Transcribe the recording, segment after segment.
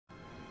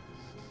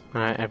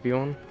Alright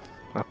everyone,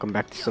 welcome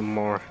back to some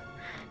more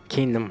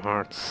Kingdom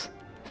Hearts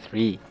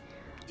 3.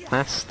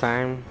 Last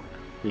time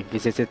we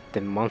visited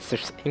the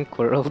Monsters Inc.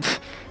 world,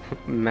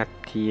 met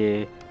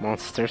the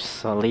monsters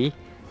Sully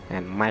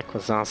and Mike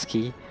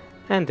Wazowski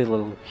and the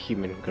little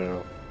human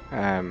girl,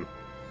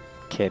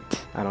 kid,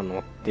 I don't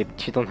know,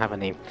 she don't have a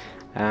name.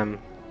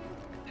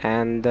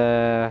 And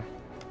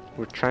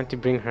we're trying to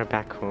bring her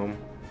back home,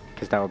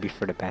 because that will be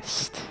for the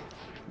best,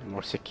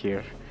 more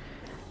secure.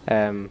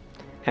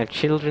 And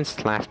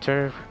children's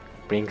laughter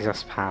brings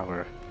us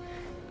power.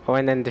 Oh,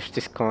 and then there's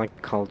this guy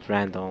called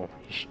Randall.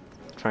 He's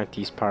trying to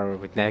use power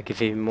with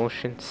negative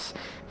emotions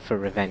for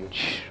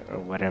revenge or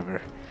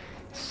whatever.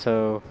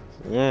 So,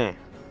 yeah.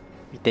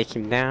 We take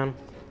him down.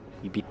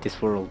 We beat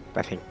this world,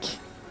 I think.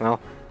 Well,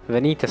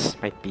 Vanitas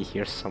might be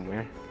here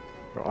somewhere.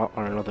 Or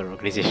another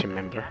organization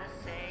member.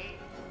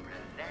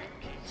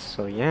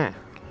 So, yeah.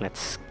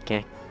 Let's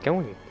get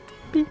going.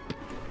 Beep.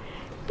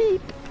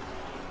 Beep.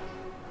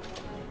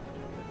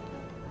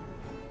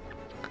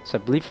 So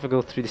I believe if I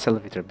go through this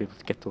elevator, I'll be able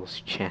to get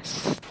those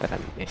chests that I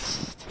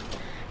missed.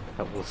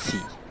 But we'll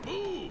see.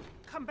 Ooh,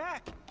 come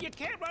back! You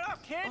can't run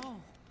off, kid! Oh.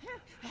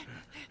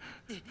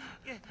 Kitty!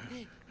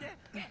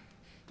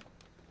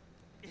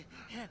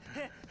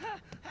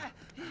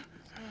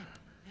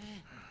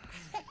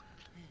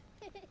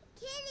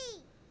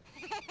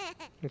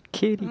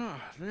 Kitty!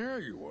 Ah, there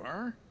you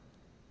are.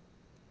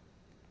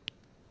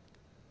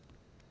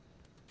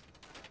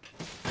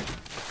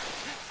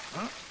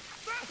 Huh?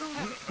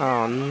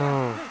 Oh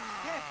no.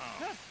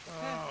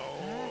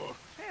 Oh,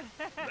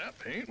 that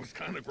paint was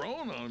kind of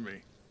growing on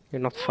me.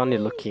 You're not funny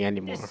looking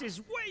anymore. This is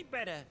way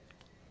better.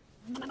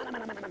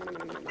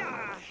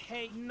 Ah,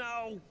 hey,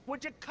 no.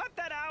 Would you cut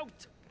that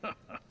out?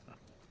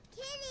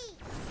 Kitty!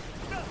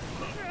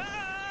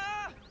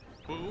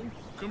 Boo,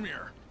 come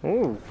here.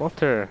 Oh,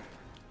 water.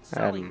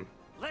 Sully,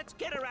 let's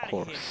get her Of out of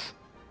course.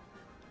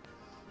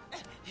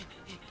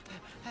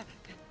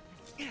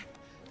 here.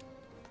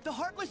 The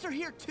Heartless are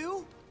here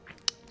too?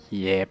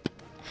 Yep.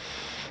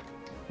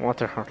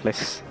 Water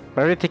Heartless.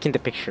 We're already taking the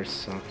pictures,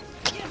 so...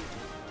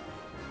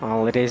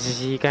 All it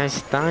is you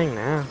guys dying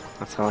now.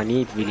 That's all I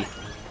need, really.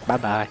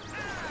 Bye-bye.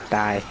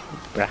 Die,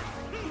 bruh.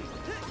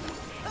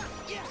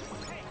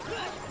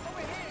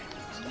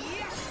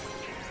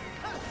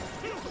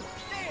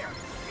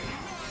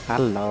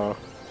 Hello.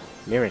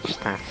 Mirage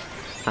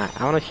staff.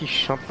 Alright, I want a few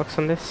shot blocks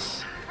on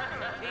this.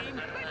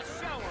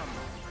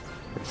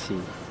 Let's see.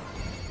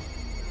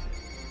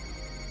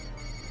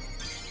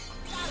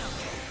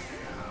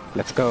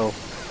 Let's go.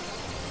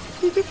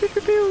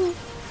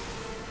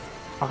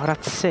 Oh,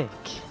 that's sick.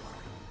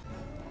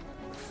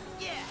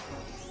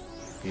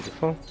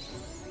 Beautiful.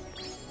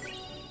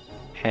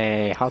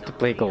 Hey, how to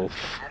play golf.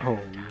 Oh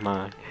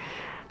my.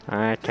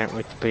 I can't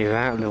wait to play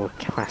that little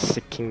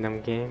classic Kingdom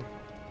game.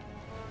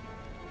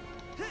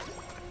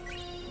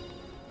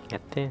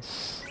 Get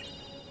this.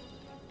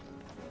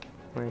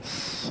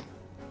 Nice.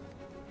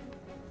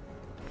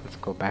 Let's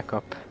go back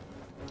up.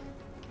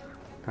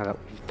 Now that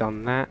we've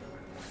done that.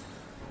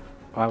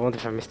 Oh, I wonder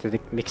if I missed the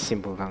mix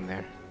symbol down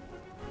there.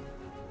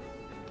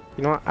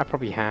 You know what? I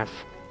probably have.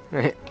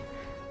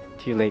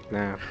 Too late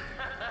now.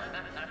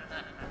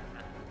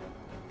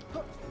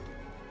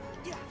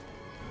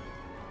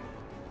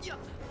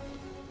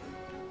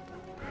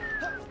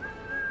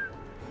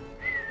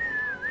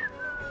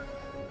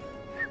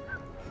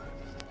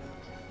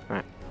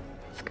 Alright,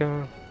 let's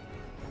go.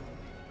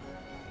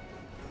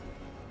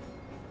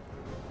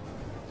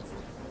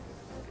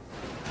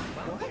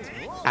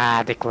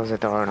 Ah, they closed the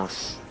door on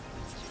us.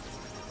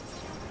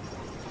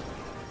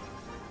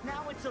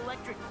 Now it's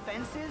electric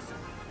fences?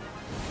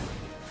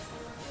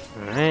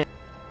 Alright.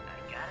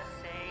 I gotta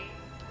say,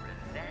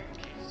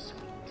 revenge is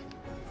sweet.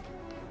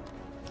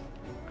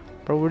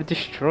 Bro, we're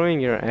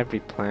destroying your every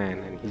plan,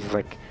 and he's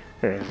like,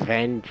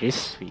 revenge is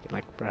sweet.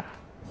 Like, bruh,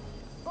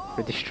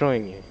 we're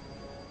destroying you.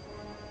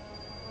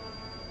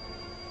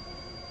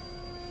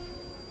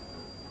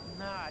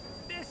 Not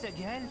this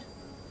again.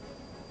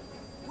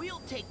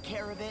 We'll take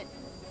care of it.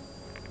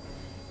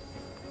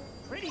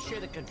 Pretty sure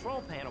the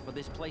control panel for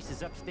this place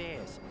is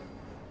upstairs.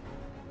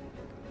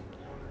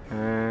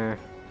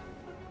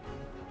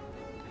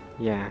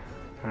 Yeah,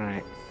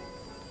 alright.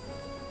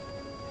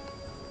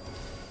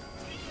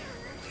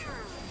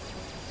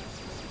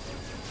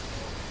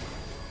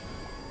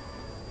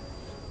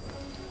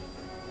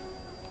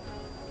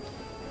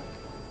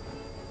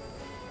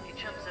 You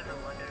chumps ever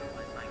wonder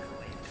what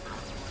microwave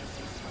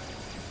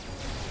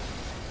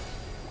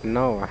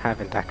No, I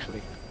haven't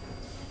actually.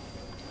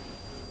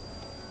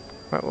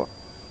 What?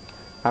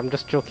 I'm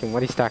just joking,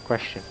 what is that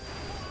question?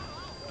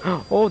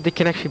 Oh, they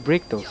can actually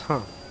break those,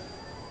 huh?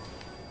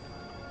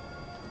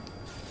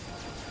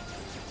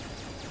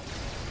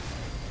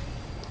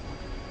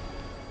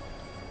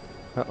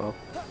 Uh-oh.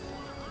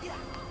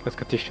 Let's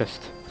get this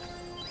chest.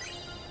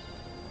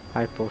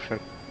 High potion.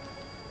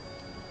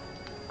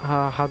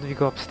 How do we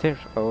go upstairs?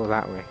 Oh,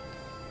 that way.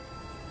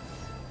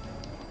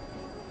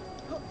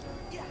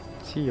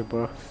 See you,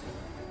 bro.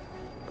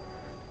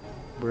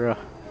 Bruh.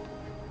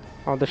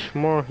 Oh, there's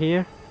more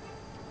here?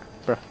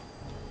 Bruh.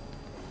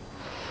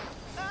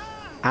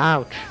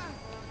 Ouch.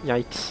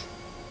 Yikes.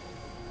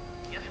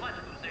 Guess what,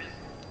 losers?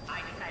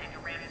 I decided to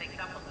ramp things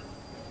up a little.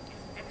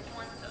 This next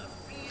one's a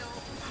real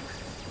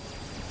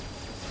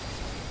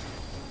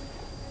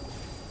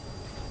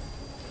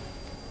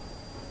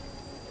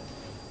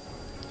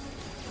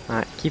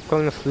Keep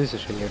calling us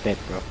losers when you're dead,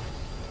 bro.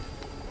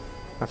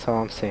 That's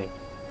all I'm saying.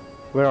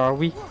 Where are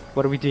we?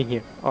 What are we doing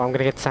here? Oh, I'm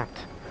gonna get zapped.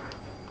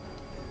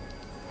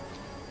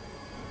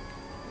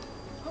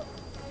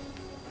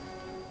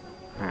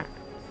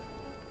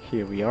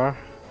 Here we are.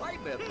 I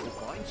bet we'll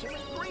find some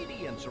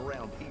ingredients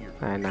around here.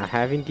 And I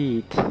have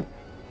indeed.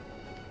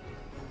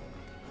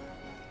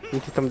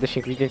 Need some of the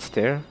ingredients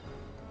there.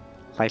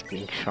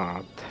 Lightning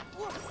shard.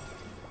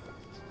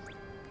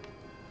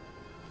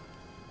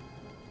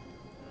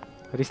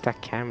 What is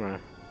that camera?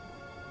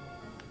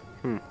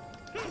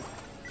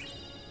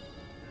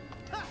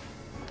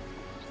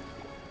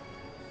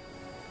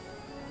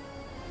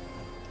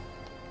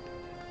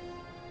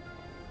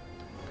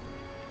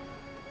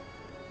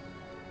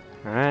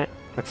 Alright,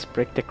 let's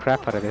break the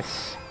crap out of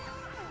this.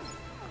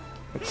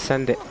 Let's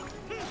send it.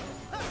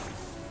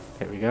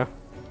 There we go.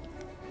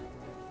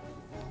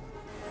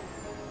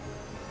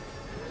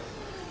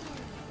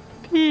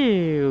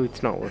 Ew,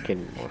 it's not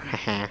working anymore.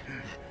 Haha.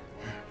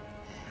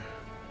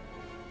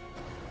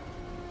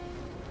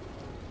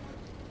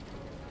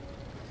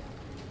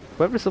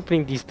 Whoever's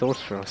opening these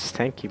doors for us,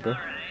 thank you, bro.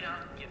 Alright,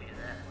 I'll give you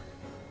that.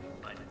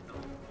 But no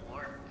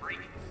more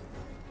freaks.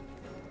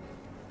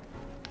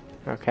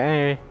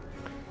 Okay.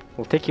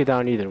 We'll take you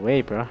down either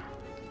way, bro.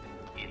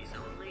 It's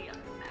only a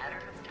matter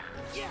of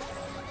time.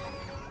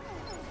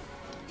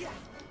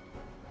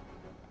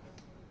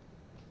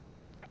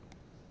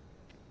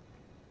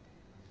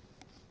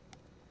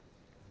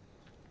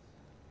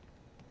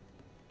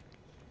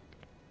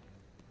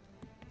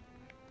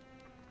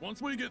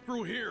 Once we get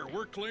through here,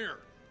 we're clear.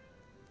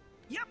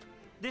 Yep,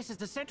 this is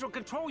the central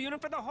control unit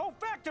for the whole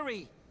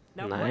factory.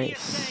 Now what do you Nice.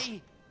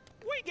 say?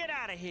 We get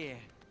out of here.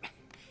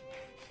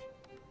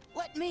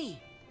 Let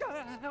me.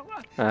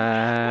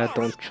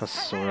 Don't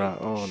trust Sora.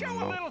 Oh Show a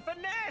no. little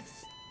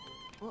finesse.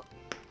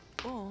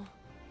 Oh.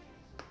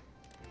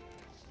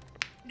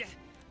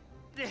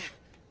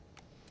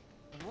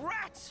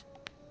 Rats!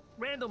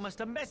 Randall must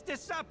have messed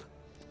this up.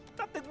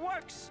 Nothing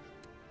works.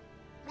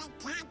 We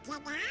can't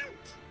get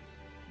out.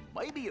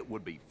 Maybe it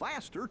would be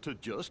faster to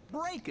just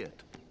break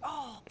it.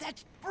 Oh,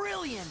 that's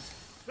brilliant.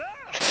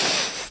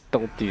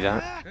 Don't do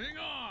that. Hang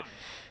on!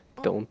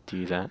 Don't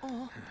do that.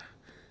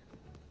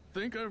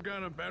 Think I've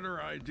got a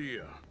better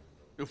idea.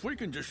 If we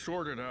can just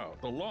short it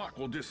out, the lock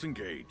will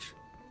disengage.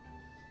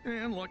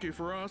 And lucky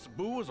for us,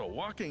 Boo is a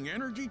walking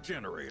energy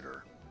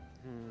generator.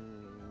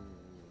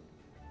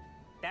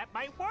 That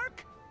might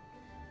work.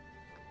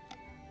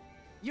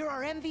 You're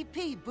our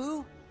MVP,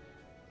 Boo.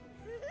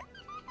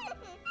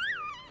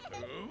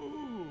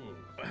 Ooh.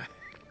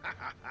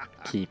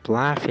 Keep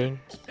laughing.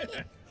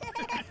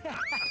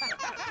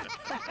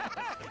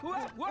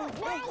 Whoa, whoa,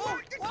 whoa, whoa,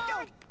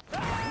 whoa.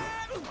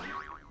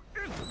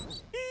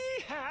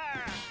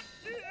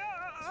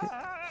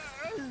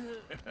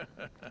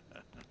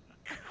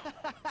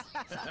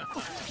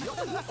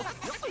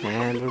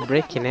 And we're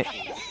breaking it.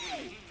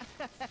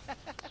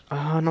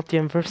 Oh, not the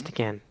inverse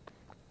again.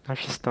 Now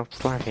she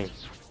stops laughing.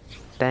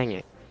 Dang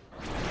it.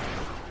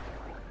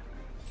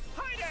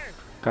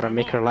 Gotta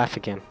make her laugh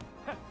again.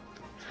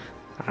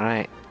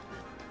 Alright.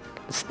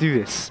 Let's do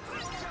this.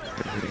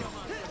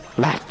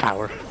 Laugh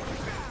power.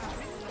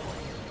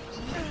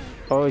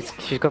 Oh,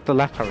 she's got the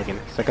laugh power again,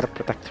 so I gotta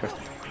protect her.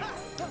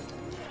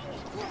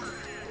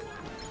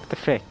 What the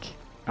frick?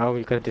 Oh,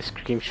 we gotta do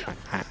scream shot.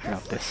 I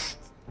got this.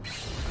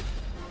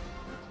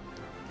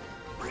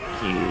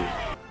 You.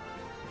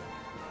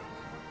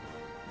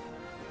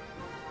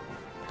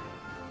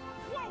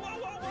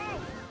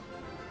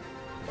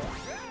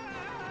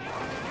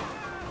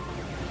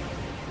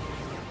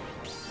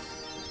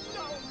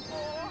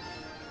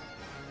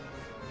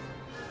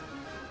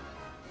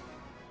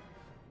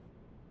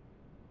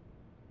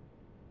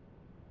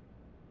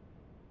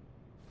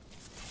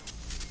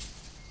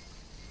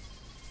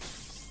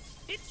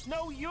 It's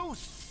no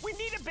use. We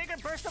need a bigger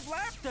burst of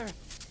laughter.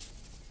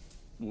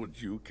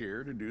 Would you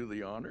care to do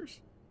the honors?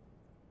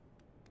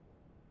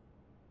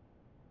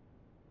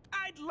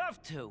 I'd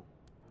love to.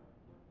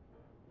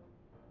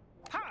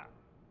 Ha!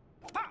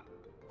 Pop!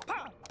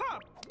 Pop!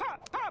 Pop!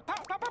 Pop! Pop!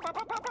 Pop! Pop! Pop!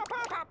 Pop! Pop!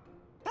 Pop! Pop!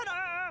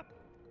 Ta-da!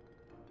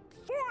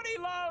 40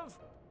 love,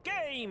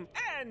 game,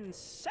 and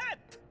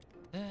set.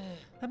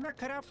 I'm not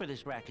cut out for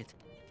this racket.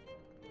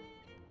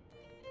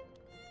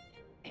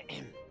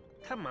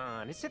 Come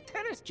on, it's a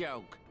tennis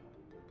joke.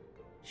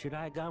 Should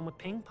I have gone with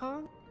ping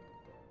pong?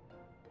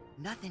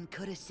 Nothing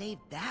could have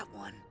saved that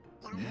one.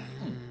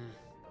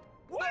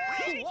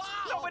 Wait!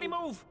 Nobody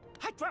move!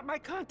 I dropped my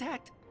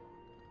contact.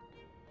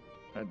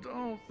 I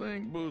don't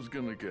think Boo's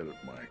gonna get it,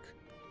 Mike.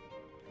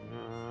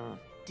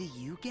 Do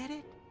you get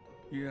it?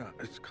 Yeah,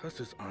 it's 'cause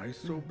his eye's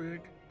so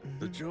big.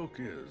 The joke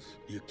is,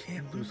 you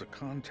can't lose a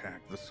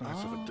contact the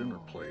size of a dinner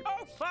plate.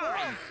 Oh,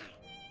 fine.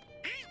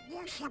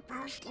 You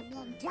supposed to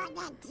be good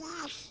at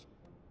this.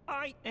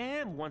 I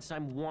am once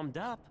I'm warmed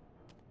up.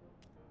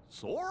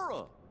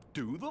 Sora,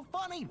 do the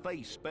funny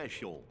face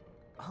special.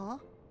 Huh?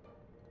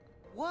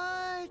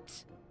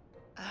 What?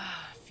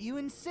 If you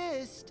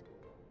insist.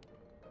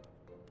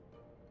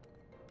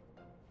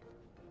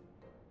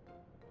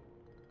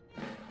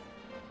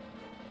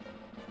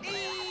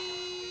 Eee!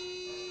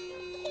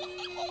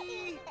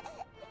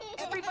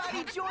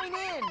 Everybody join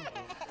in!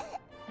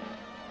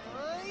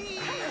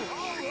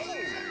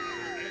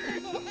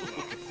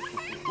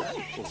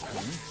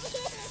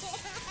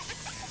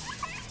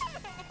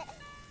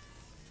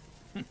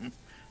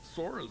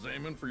 Sora's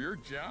aiming for your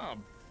job.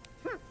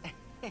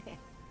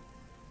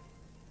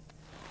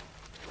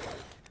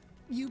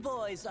 You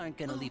boys aren't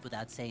gonna leave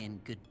without saying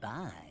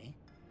goodbye.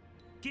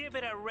 Give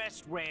it a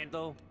rest,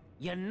 Randall.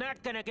 You're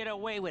not gonna get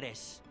away with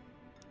this.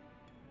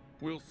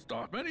 We'll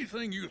stop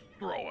anything you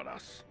throw at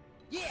us.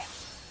 Yeah!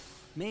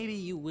 Maybe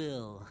you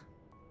will.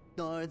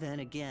 Or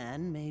then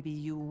again, maybe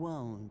you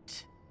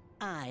won't.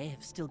 I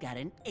have still got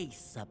an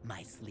ace up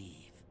my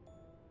sleeve.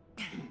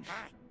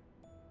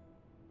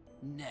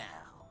 Now,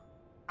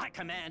 I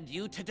command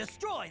you to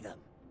destroy them!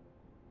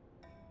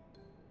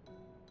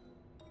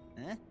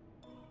 Huh?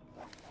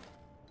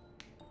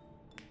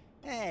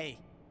 Hey,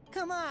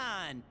 come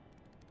on!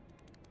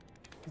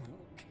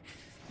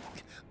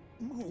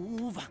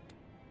 Move!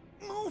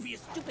 Move, you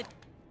stupid...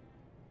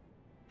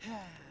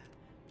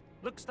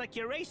 Looks like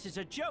your ace is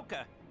a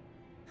joker.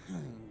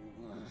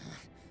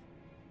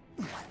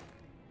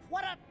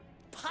 What a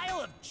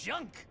pile of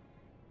junk!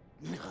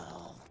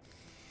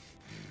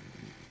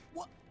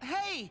 What?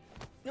 Hey!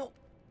 No.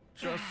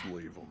 Just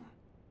leave him.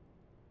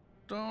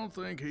 Don't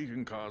think he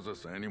can cause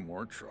us any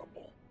more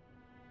trouble.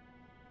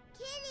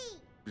 Kitty!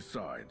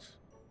 Besides,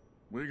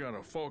 we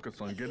gotta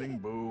focus on getting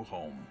Boo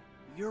home.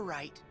 You're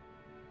right.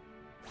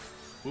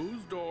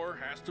 Boo's door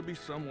has to be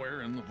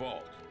somewhere in the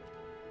vault.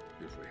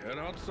 If we head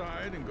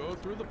outside and go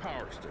through the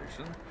power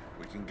station,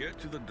 we can get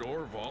to the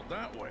door vault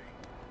that way.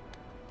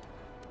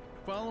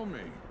 Follow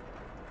me.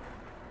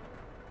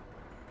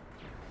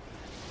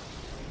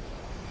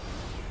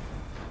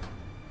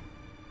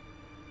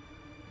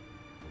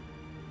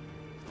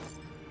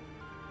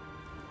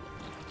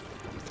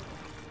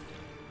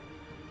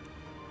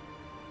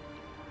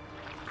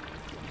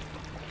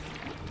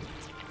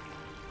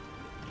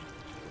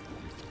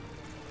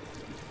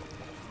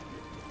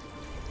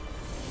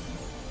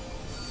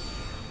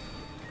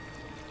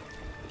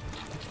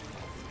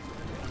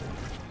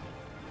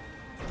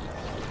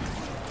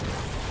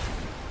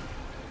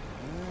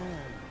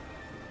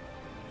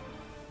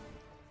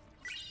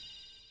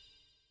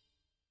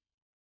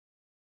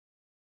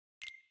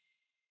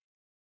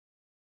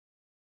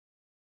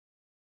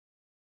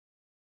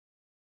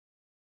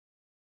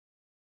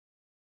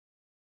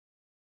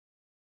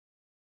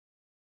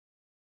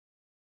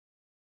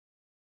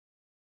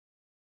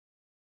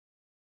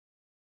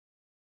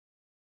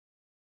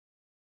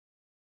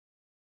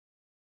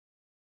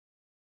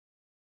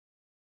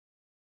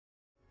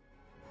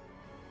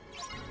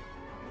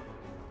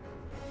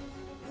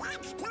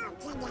 Let's go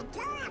to the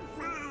door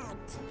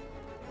vault.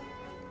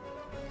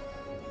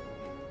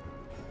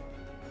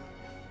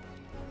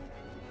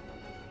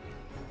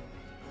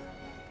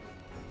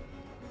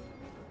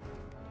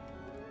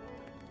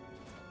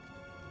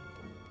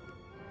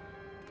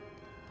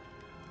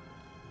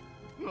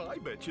 I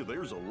bet you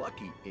there's a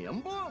lucky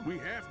emblem. We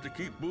have to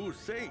keep Boo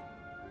safe.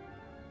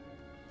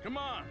 Come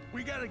on,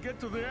 we gotta get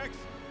to the exit.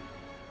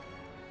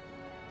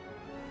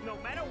 No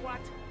matter what.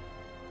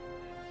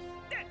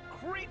 That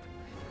creep!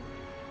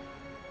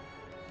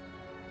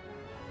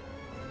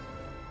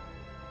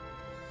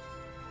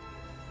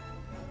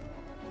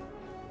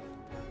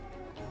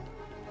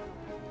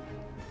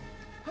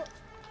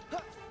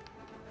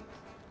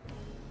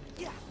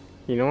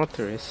 You know what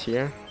there is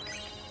here?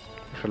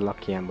 There's a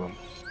lucky emblem.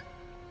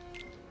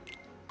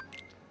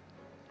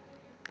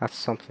 That's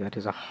something that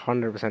is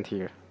 100%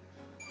 here.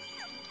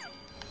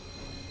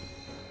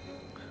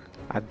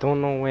 I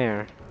don't know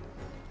where,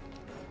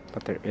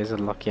 but there is a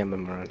lucky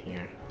emblem around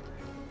here.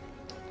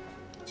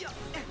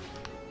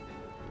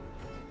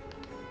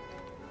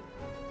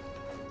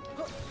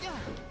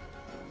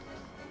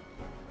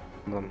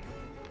 Emblem.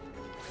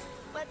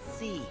 Let's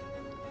see.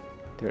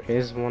 There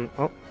is one.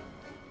 Oh,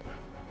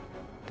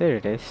 there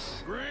it is.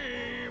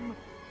 Scream!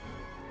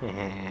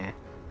 Yeah.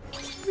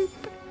 Boop.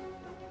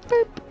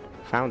 Boop.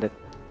 Found it.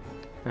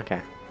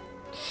 Okay.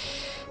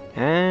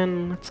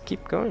 And let's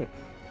keep going.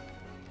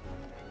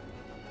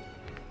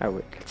 Oh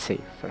wait, let's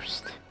save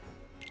first.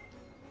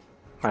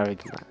 I already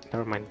did that.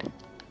 Never mind.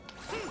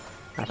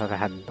 I thought I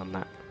hadn't done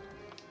that.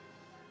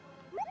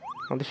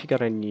 I wonder if you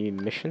got any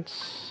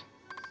missions.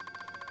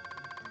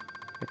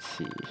 Let's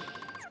see.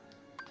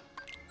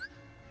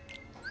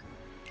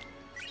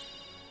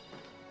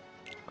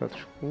 Go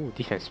through. Ooh,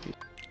 defense speed.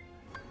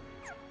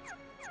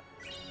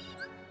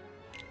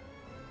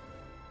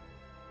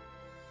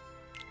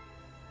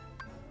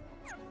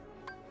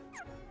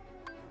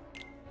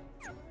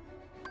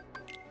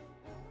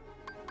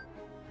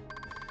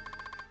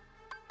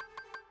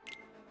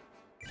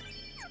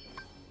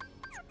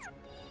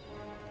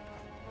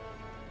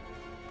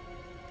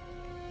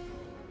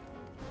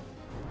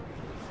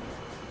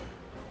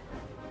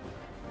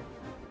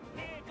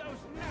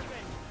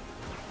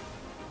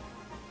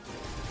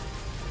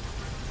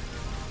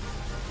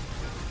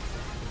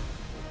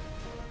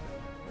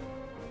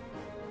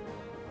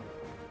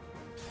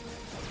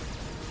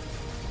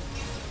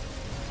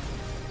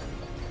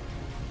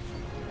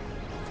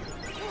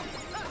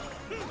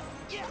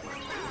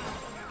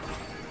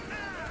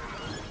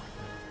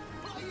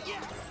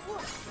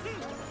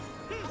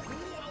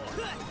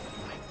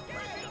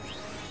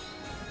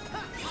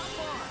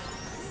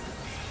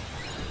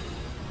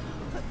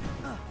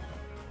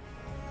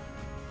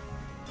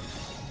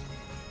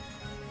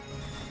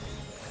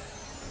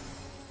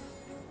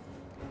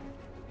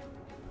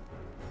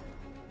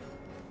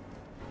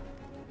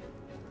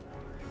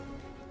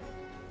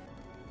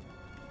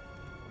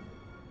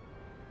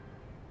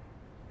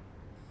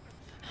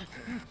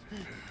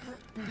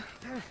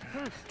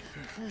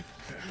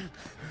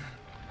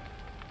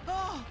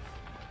 Oh!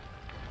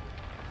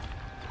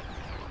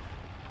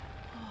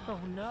 Oh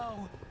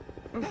no.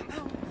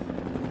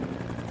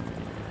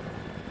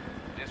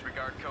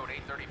 Disregard code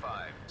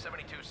 835.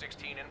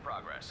 7216 in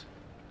progress.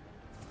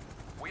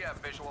 We have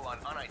visual on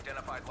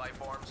unidentified life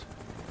forms.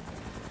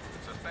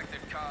 Suspected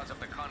cause of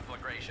the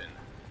conflagration.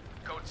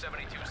 Code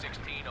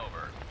 7216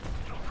 over.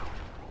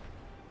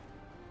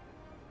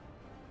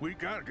 We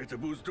gotta get to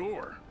Boo's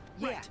door.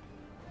 Yeah.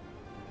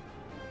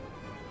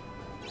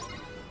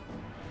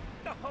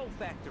 The whole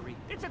factory.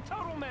 It's a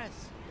total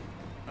mess.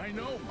 I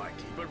know,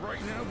 Mikey, but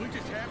right now we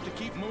just have to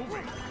keep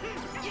moving.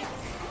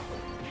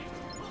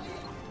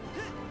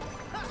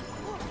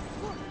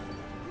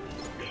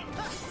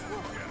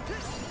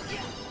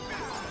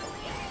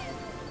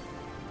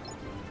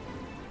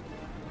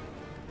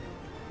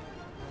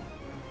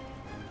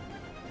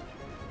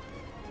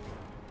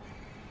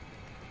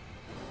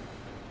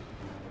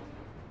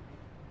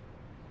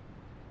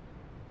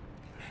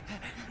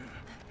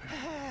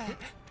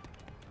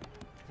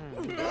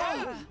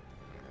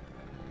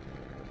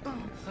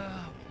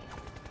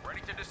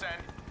 Ready to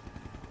descend.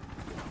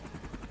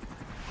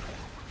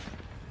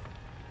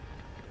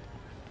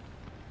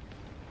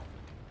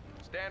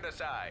 Stand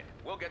aside.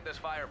 We'll get this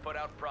fire put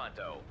out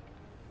pronto.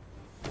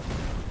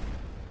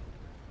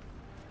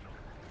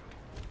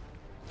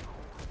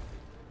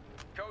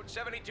 Code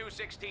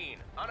 7216.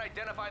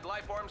 Unidentified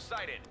life forms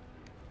sighted.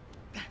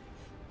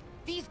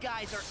 These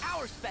guys are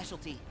our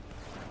specialty.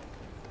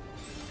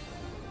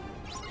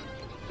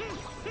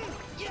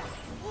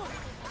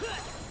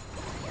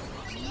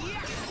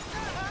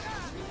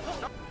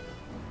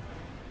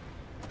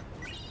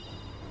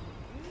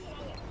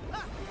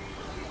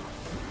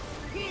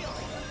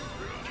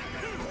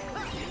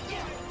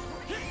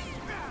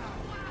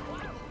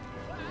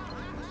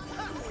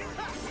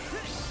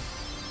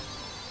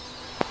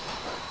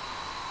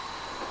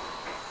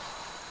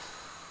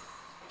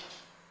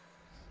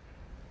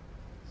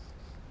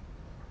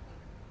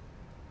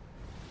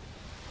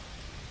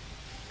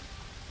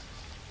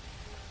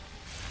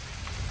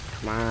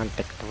 Come on,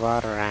 take the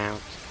water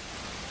out.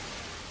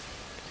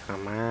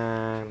 Come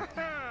on.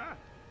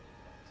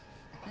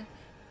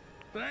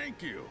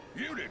 Thank you.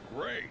 You did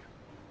great.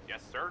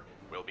 Yes, sir.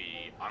 We'll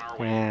be on our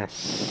way.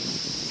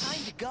 Yes.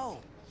 Time to go.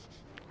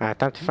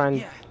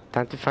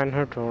 Time to find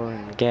her door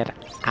and get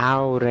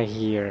out of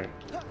here.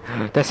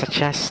 There's a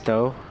chest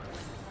though.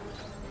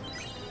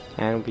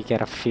 And we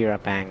get a fear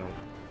up angle.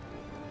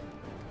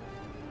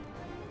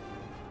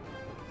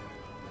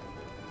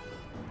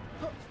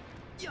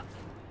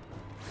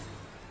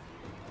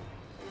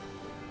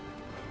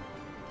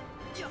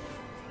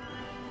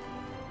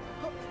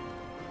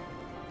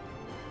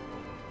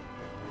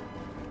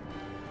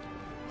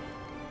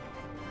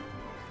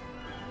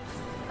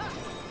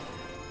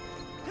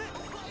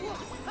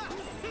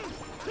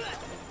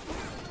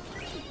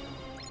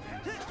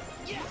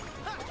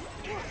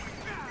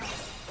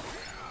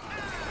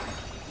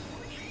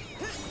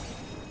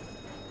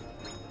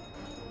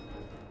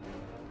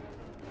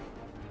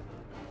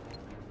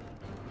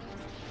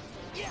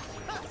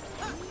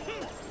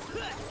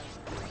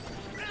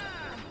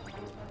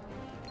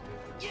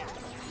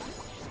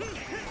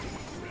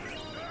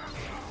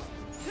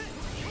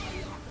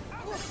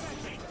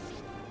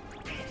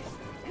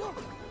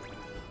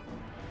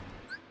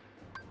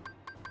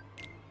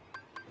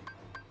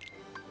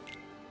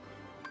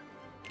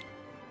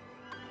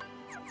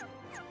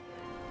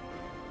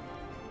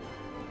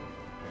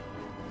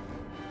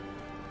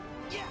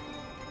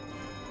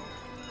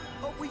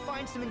 Hope we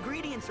find some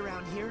ingredients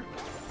around here.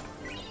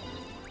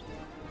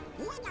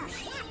 Little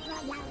chef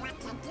will know what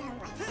to do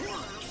with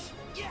this.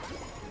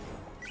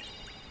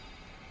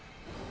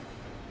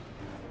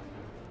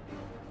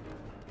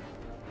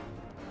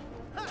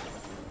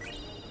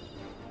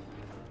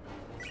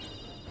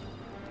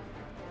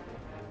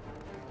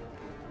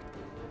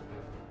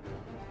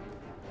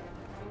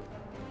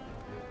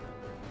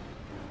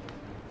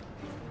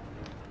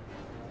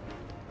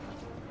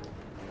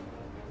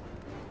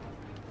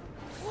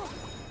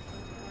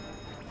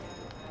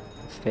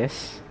 What's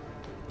this?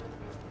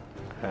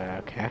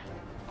 Okay.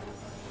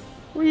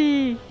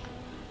 Whee!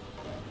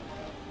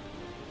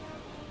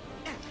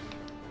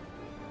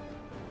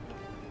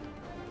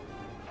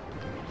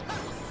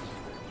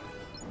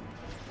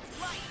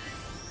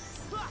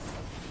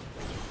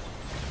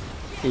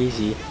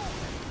 Easy.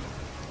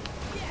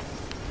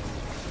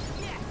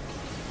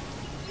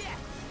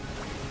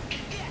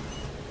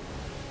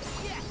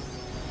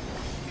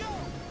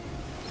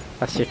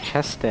 That's your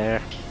chest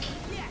there.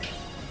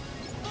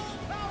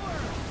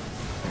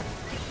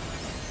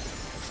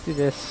 Let's do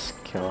this.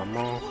 Kill them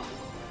all.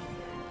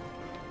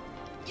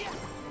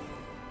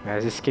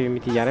 Is this giving me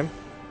the item?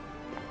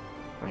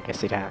 I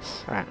guess it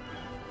has. Alright.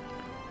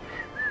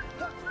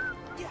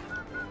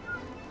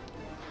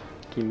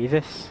 Give me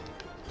this.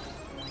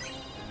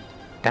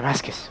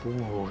 Damascus.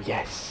 Ooh,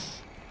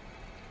 yes.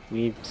 We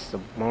need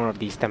some more of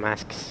these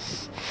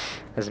Damascus.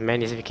 As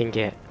many as we can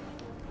get.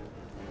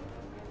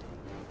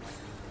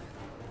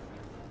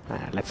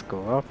 Let's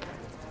go up.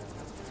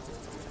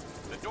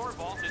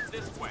 vault is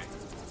this way.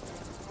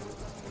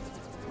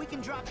 We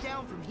can drop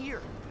down from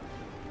here.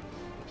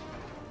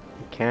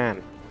 We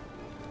can.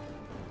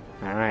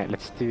 Alright,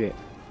 let's do it.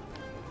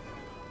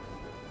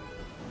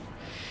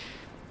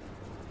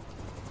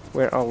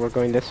 Where? Oh, we're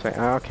going this way.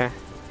 Oh, okay.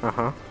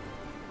 Uh-huh.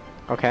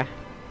 Okay.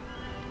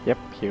 Yep,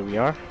 here we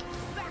are.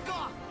 Back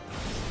off!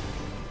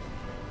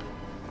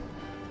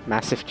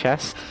 Massive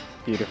chest.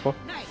 Beautiful.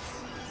 Nice.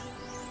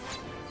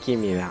 Give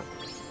me that.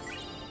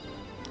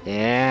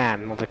 Yeah,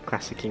 another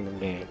classic Kingdom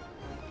game.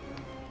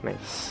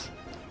 Nice.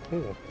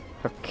 Ooh,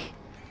 hook.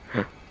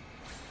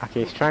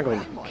 Okay, strangling.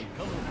 That might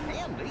come in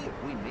handy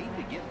if we need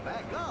to get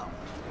back up.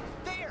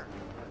 There!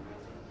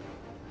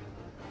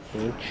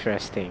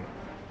 Interesting.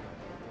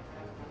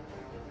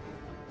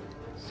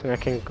 So I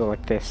can go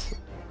like this,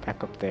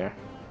 back up there.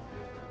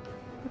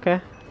 Okay.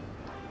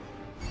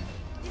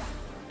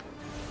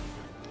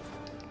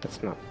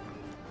 That's not.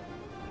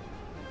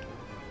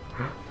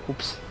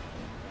 Oops.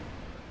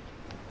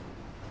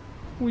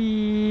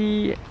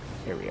 Whee!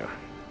 Here we are.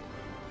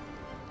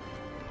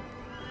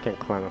 Can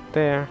climb up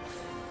there.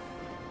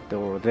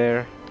 Door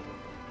there.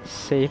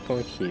 Save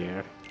point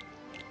here.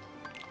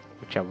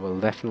 Which I will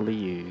definitely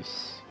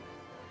use.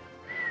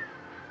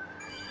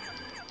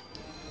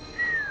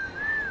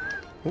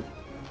 Oop.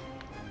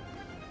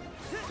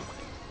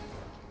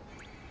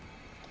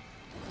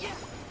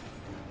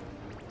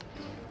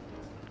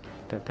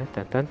 Dun dun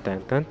dun dun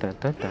dun dun dun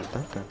dun dun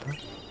dun dun.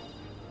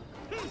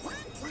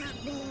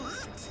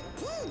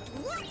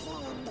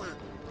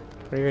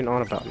 What are you even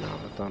on about now,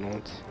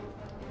 Donald?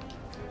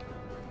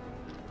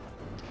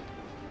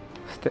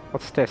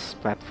 What's this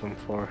platform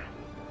for?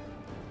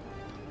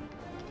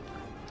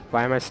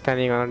 Why am I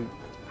standing on?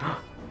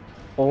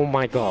 Oh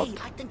my god! Hey,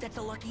 I think that's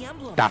a lucky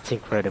emblem. That's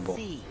incredible.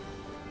 Let's see.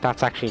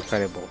 That's actually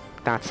incredible.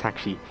 That's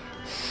actually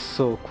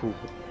so cool.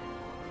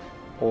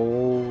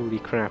 Holy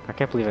crap! I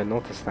can't believe I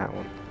noticed that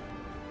one.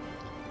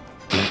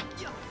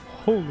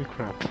 Holy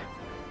crap!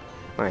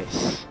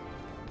 Nice.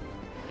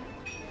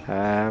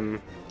 Can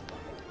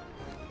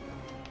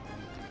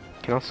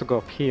also go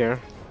up here.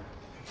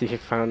 See if you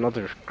find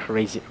another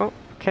crazy. Oh,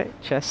 okay,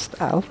 chest.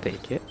 I'll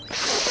take it.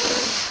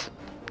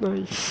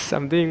 Nice.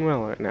 I'm doing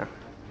well right now.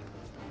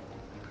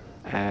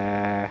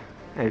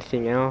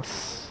 Anything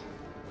else?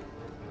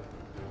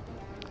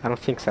 I don't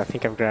think so. I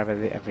think I've grabbed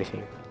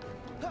everything.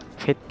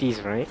 Hit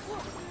these, right?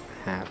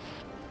 Have.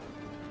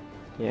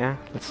 Yeah.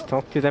 Let's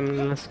talk to them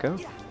and let's go.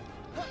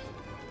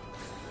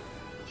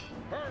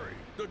 Hurry!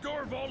 The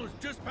door vault is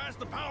just past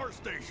the power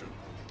station.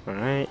 All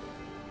right.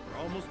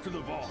 We're almost to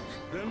the vault.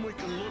 Then we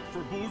can look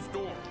for Boo's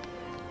door.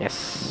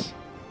 Yes.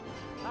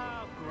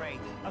 Oh, great.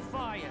 A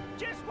fire.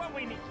 Just what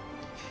we need.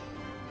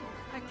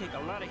 I take a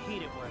lot of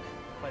heat at work,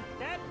 but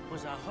that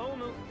was a whole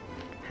new...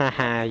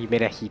 Haha, you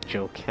made a heat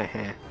joke.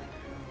 Haha.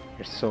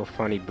 You're so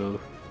funny, Boo.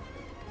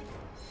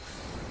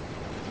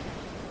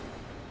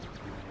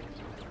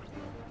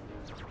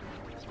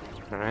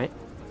 Alright.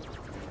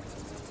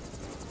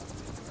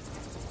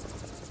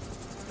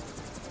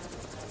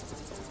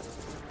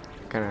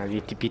 Gonna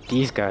need to beat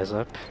these guys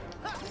up.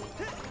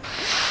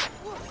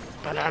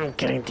 But I'm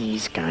getting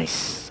these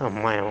guys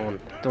on my own.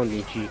 Don't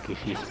need you,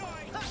 Goofy.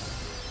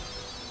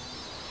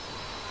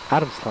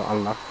 Item slot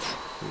unlocked.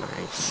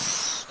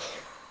 Nice.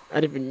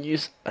 I didn't even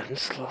use item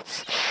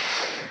slots.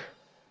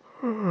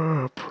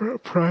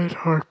 Pride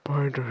Heart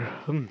Binder.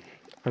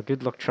 A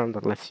good luck charm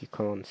that lets you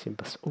call on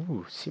Simba's.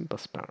 Ooh,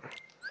 Simba's power.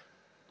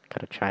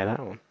 Gotta try that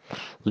one.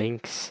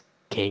 Link's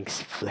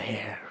King's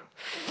Flare.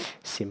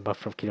 Simba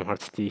from Kingdom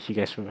Hearts 2, if you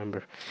guys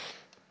remember.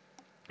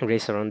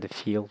 Race around the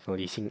field while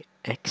using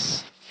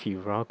X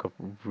Firaga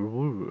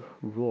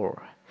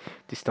Roar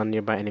to stun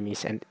nearby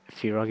enemies and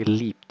Firaga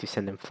Leap to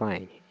send them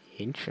flying.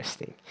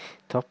 Interesting.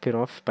 Top it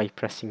off by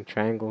pressing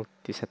triangle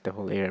to set the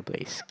whole area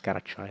ablaze.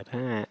 Gotta try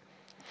that.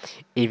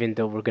 Even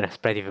though we're gonna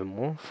spread even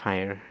more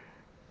fire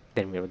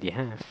than we already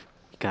have,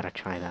 we gotta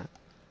try that.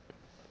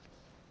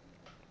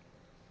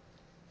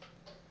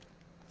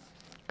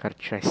 Gotta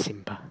try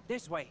Simba.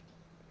 This way.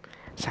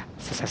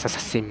 Simba.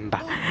 Simba.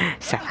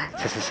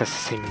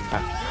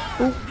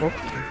 Oh,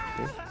 okay.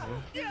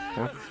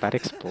 Oh, that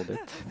exploded.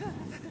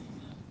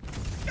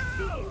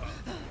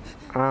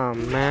 Oh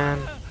man.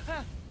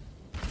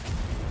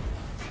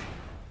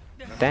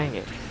 Dang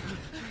it.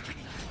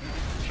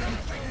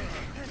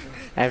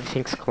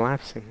 Everything's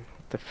collapsing.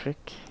 What the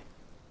frick?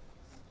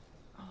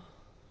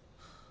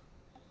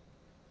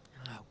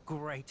 Oh,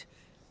 great.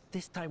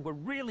 This time we're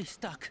really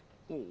stuck.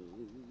 Oh.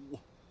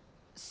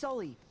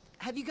 Sully,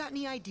 have you got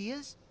any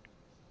ideas?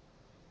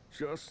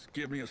 Just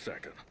give me a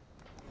second.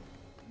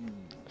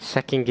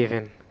 Second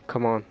given.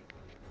 Come on.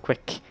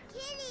 Quick.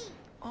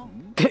 Oh.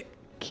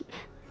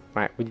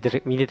 Right, we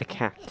need a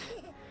cat.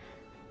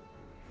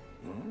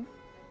 Huh?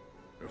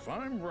 If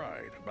I'm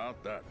right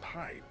about that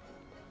pipe...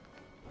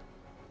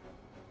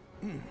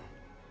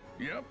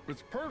 Yep,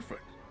 it's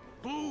perfect.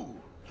 Boo,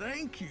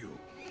 thank you.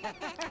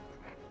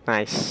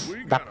 Nice.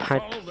 We That gotta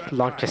pipe follow that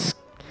launches.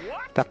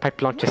 What? That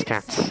pipe launches Wait a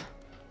cats.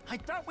 I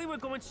thought we were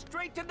going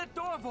straight to the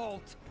door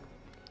vault.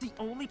 The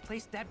only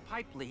place that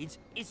pipe leads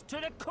is to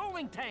the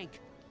cooling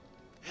tank.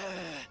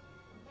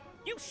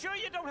 You sure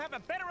you don't have a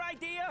better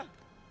idea?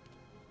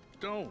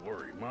 Don't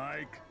worry,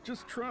 Mike.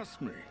 Just trust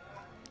me.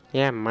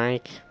 Yeah,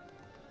 Mike.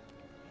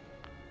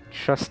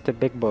 Trust the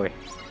big boy.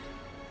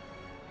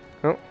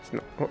 Oh, it's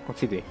not. Oh,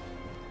 what's he doing?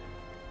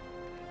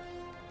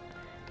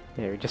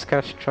 Yeah, we just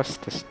gotta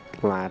trust this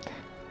lad.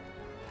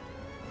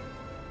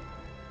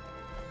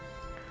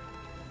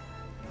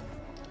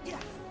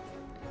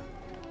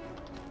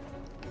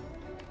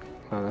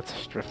 Oh, that's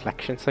just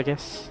reflections, I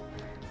guess,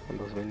 on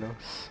those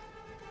windows.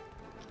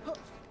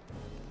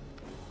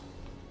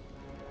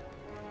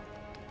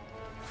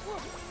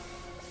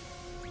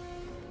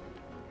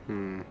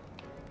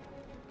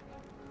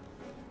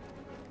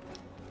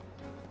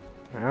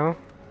 Well,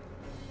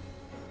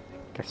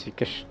 guess we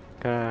just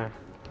gotta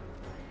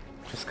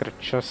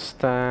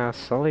trust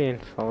Sully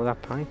and follow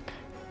that pipe.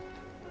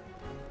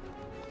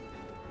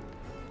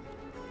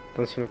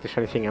 Don't seem like there's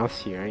anything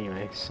else here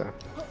anyway, so.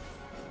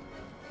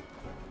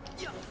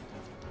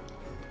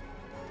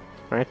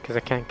 Right, because I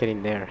can't get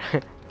in there.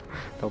 That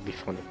would be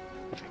funny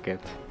if I could.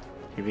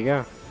 Here we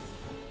go.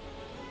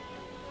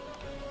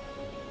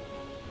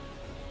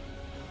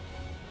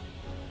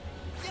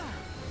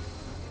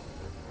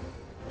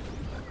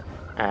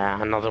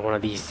 Another one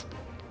of these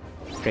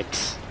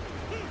tricks.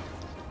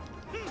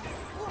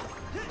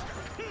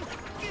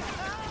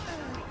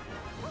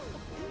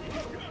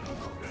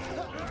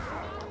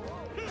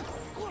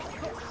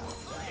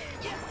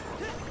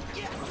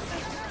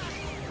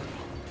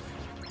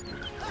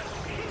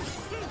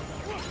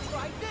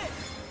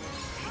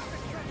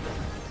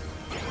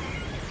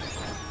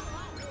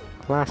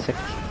 Classic.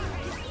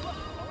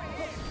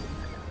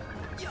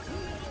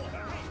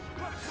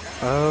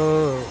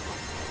 Oh.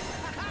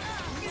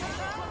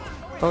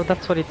 Oh,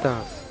 that's what it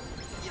does.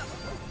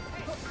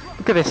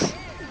 Look at this.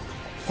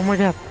 Oh my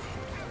god.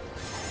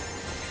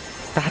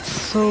 That's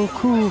so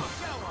cool.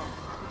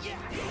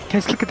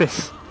 Guys, look at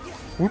this.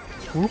 Whoop,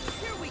 whoop.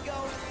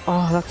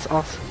 Oh, that's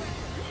awesome.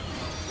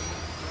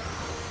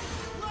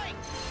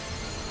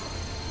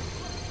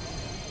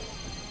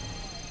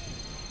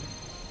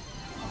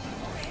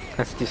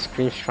 Let's do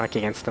Scream Strike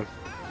against them.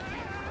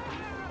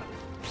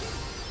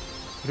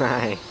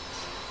 Nice.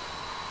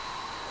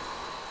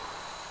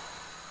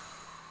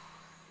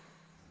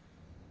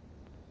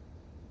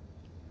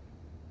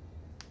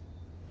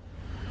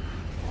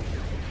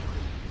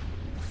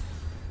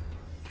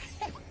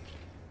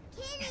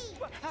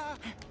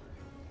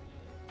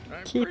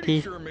 I'm Kitty.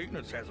 pretty sure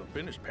maintenance hasn't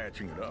finished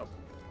patching it up.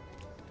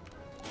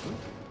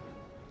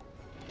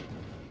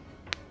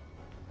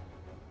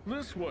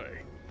 This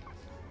way.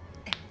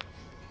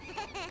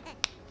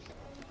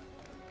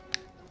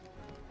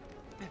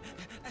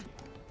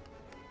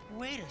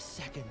 Wait a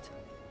second.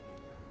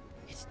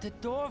 It's the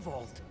door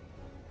vault.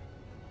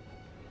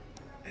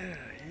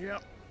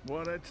 Yep,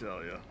 what'd I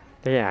tell you?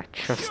 Yeah,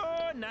 trust.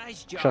 Sure,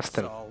 nice job, trust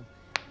him. Sol.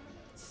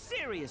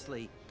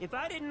 Seriously, if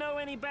I didn't know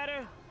any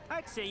better,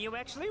 I'd say you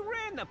actually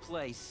ran the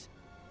place.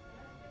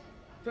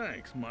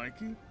 Thanks,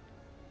 Mikey.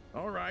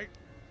 All right,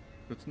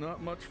 it's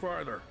not much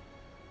farther.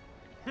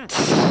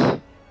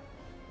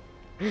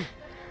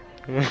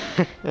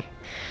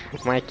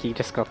 Mikey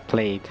just got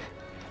played.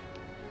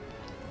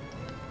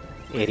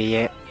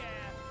 Idiot.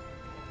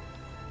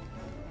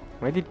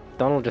 Why did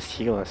Donald just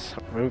heal us?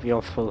 Weren't we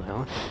all full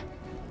health?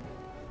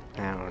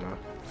 I don't know.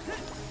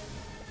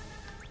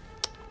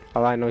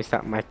 All I know is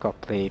that Mike got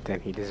played and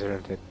he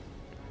deserved it.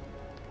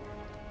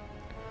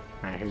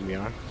 Alright, here we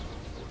are.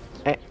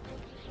 Eh.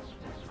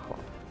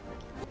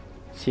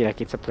 See, like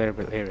it's a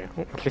playable area.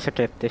 Oh, at least I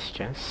get this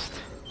chest.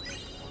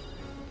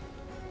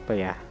 But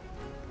yeah,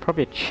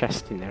 probably a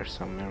chest in there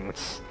somewhere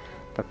once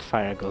that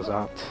fire goes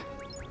out.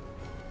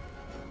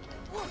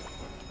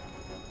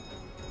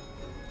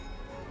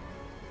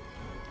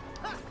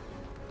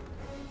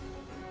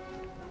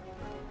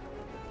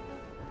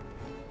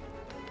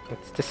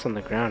 What's this on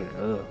the ground?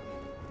 Ugh.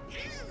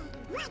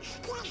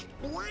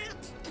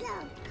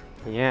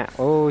 Yeah,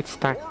 oh, it's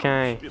that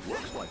guy. It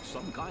looks like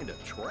some kind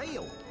of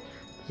trail.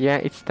 Yeah,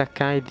 it's that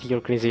guy the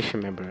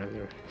organization member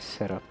earlier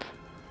set up.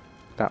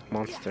 That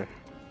monster.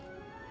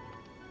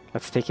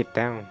 Let's take it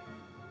down.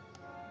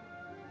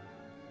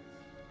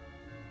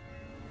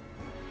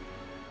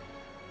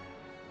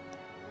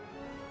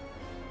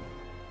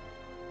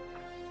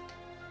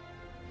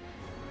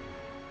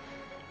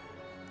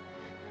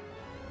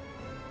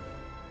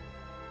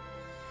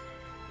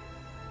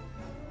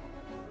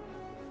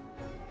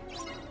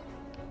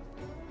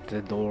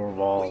 The door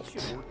vault.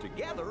 We should work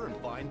together and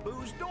find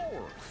Boo's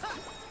door.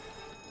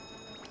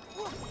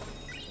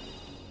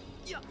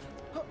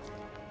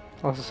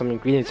 Also some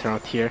ingredients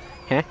around here.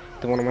 Huh?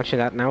 Don't want to mention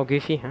that now,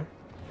 Goofy, huh?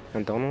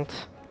 And Donald?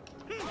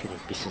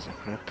 Freaking pieces of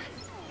crap.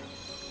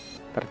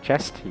 Got a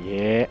chest?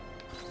 Yeah.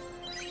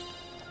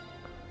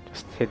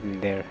 Just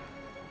hidden there.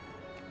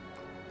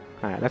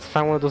 Alright, let's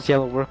find one of those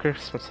yellow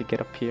workers once we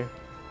get up here.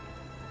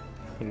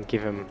 And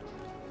give him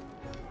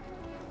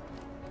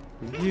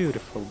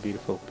beautiful,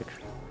 beautiful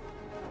picture.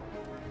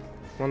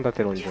 One that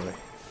they'll enjoy.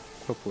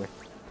 Hopefully.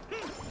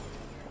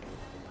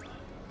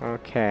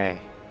 Okay.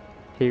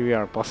 Here we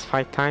are, boss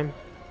fight time.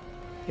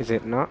 Is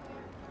it not?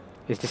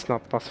 Is this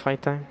not boss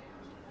fight time?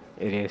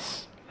 It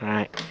is.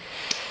 Alright.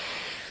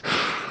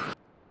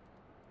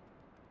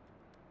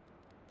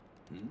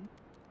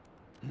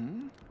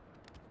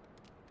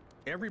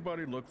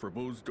 Everybody look for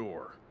Boo's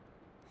door.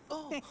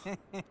 Oh.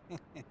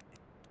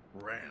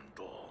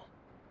 Randall.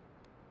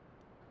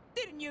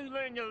 Didn't you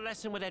learn your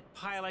lesson with that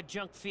pile of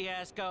junk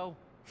fiasco?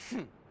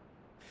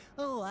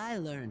 Oh, I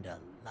learned a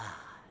lot.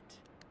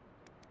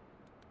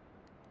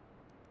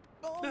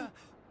 Oh.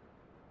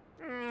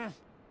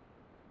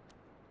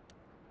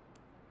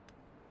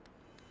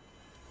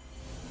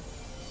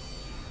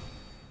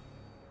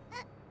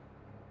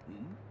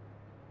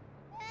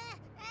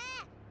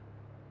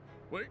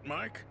 Wait,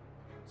 Mike.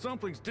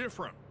 Something's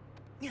different.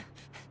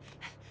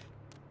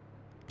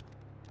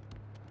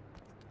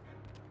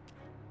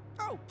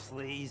 Oh,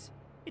 please.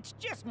 It's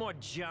just more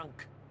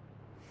junk.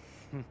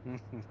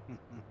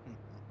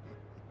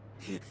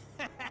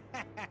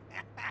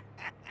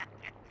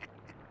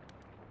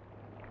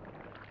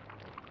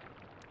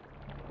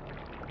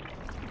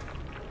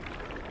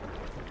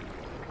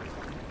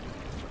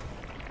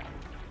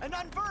 An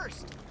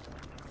unversed!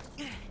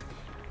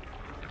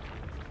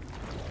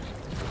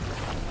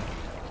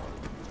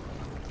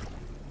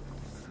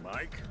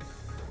 Mike,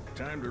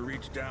 time to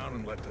reach down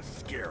and let the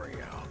scary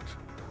out.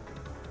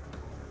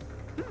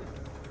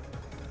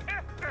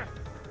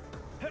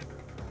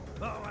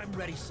 Oh, I'm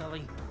ready,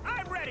 Sully.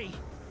 I'm ready!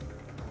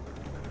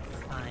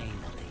 Finally.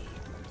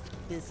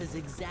 This is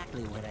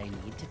exactly what I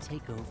need to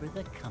take over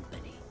the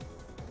company.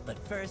 But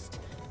first,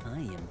 I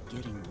am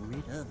getting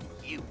rid of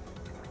you.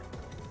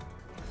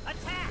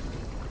 Attack!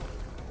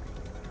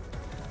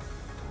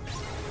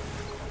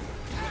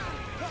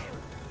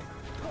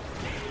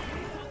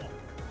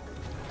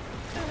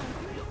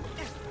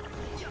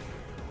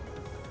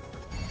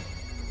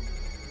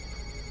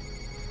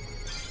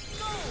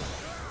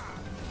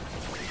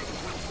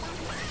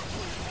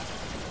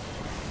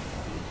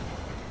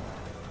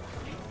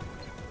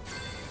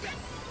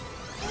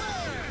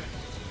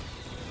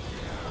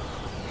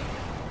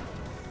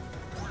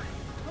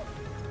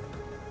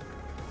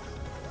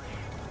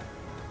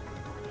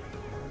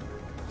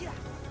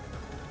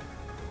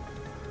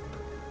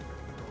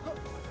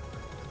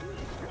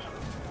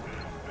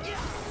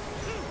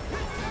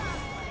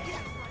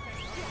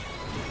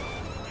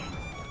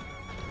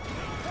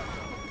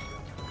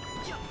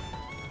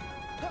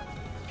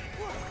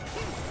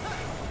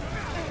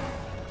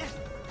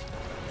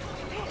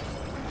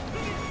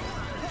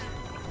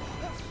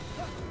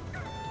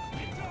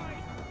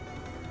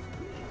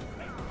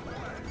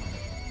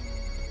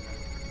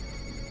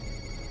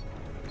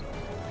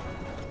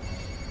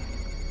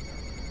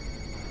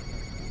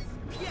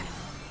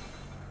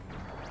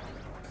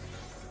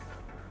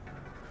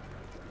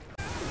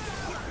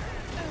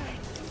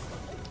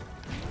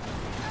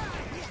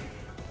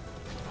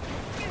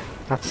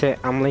 That's it,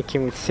 I'm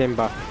linking with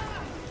Simba.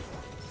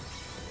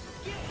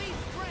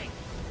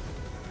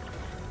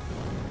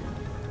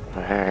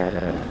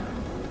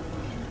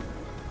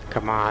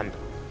 Come on,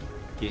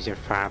 use your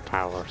fire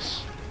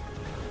powers.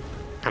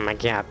 I'ma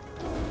get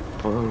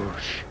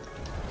push.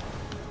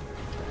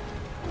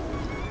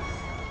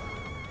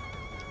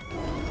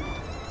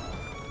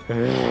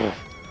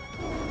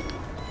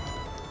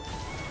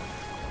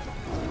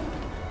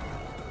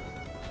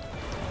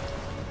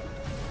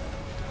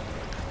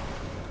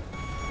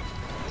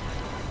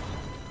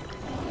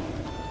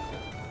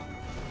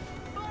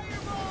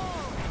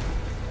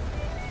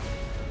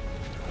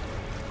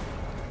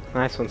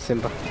 Nice one,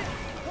 Simba.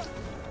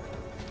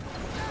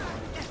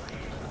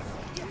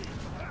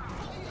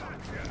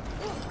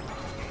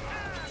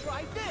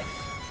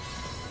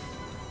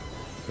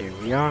 Here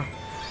we are.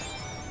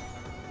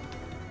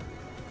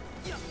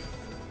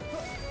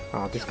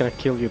 Oh, this is gonna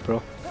kill you,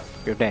 bro.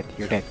 You're dead,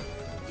 you're dead.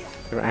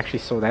 You're actually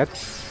so dead.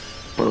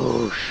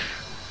 Boosh.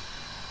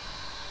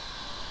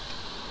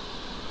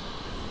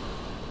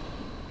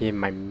 Me and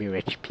my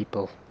mirage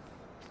people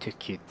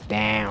took you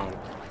down.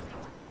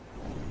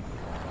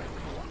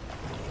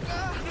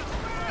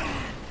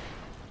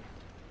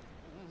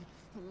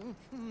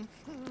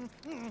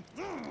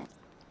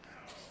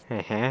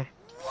 Uh-huh.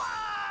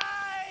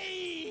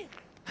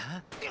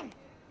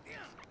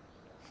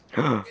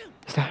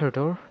 Is that her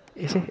door?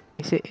 Is it?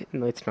 Is it?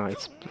 No, it's not.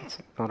 It's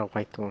not a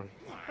white door.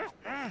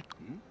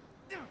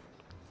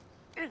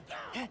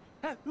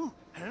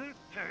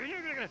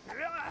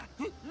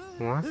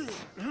 What?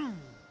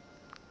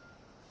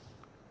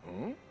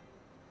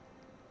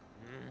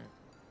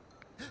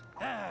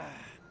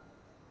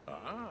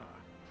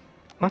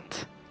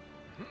 What?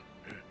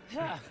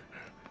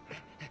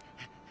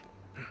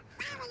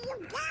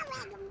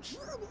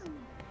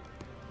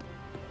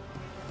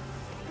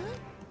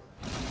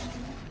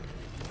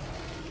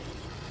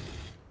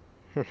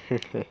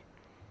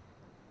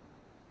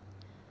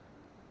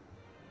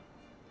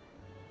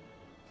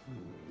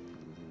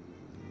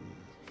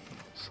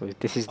 So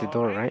this is the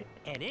door, right?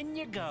 And in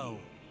you go.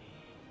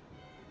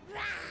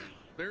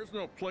 There's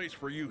no place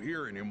for you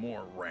here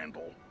anymore,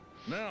 Randall.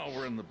 Now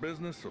we're in the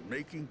business of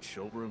making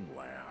children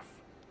laugh.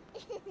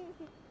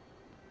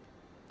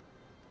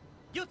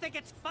 You think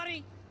it's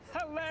funny?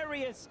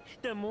 Hilarious!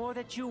 The more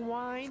that you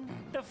whine,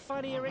 the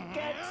funnier it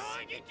gets.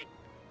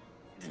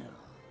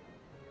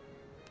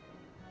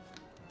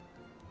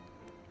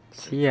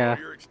 See ya.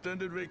 Your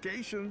extended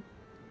vacation.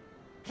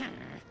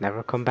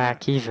 Never come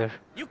back either.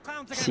 You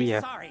clowns are See gonna ya.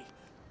 be sorry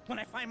when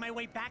I find my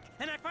way back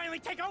and I finally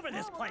take over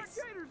this place.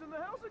 Gators in the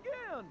house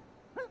again.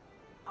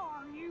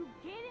 Are you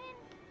kidding?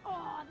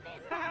 Oh,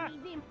 this time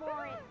he's in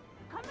for it.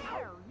 Come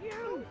here,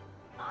 you.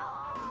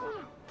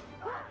 Oh.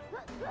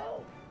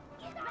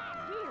 Get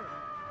back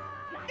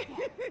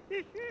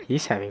here.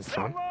 He's having So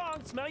fun.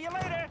 long. Smell you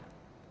later.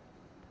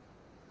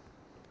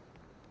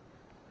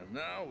 And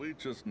now we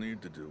just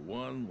need to do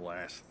one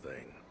last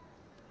thing.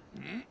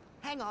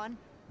 Hang on.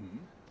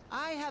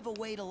 I have a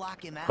way to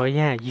lock him out. Oh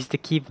yeah, use the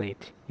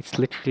keyblade. It's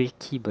literally a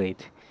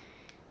keyblade.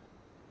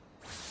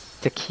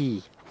 The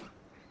key.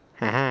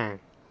 Haha.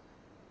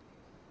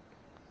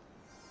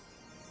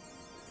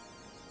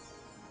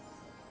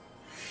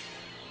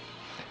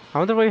 I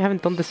wonder why we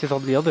haven't done this with all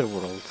the other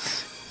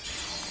worlds.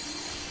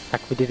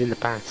 Like we did in the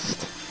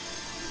past.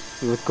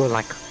 We would go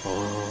like,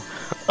 oh.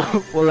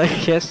 Well, I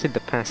guess in the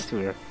past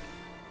we were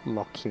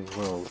locking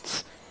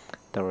worlds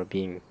that were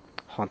being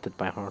haunted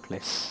by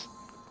Heartless.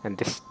 And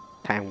this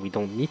time we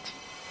don't need to.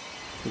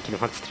 In Kingdom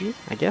Hearts 3,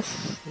 I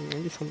guess?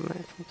 Maybe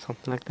something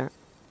like that.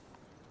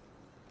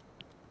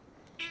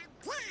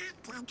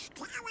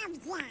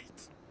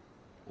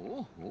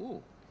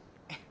 Oh.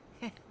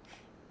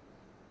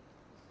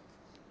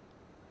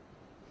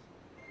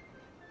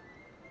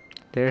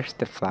 There's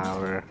the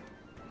flower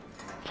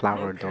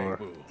Okay, door.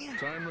 Boo.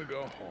 Time to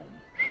go home.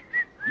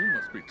 You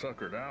must be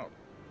tuckered out.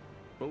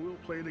 But we'll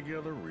play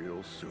together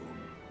real soon.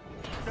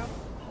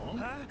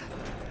 Huh?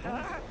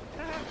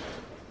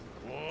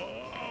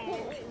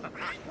 Whoa!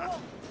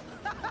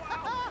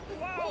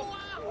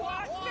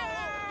 What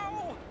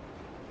now?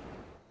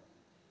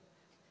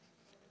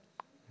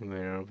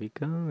 Where are we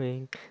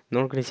going? No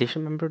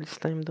organization member this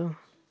time though?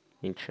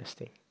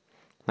 Interesting.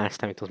 Last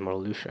time it was more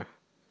Lucia.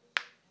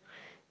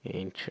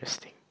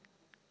 Interesting.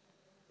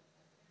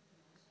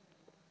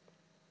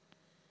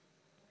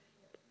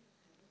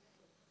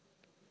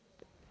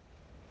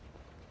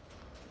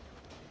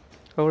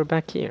 Oh, we're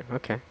back here.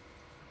 Okay.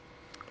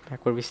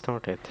 Back where we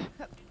started.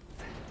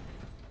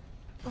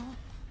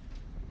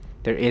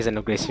 There is an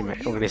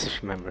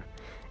organization member.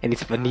 And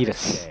it's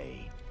Vanitas.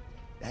 Okay.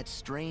 That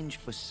strange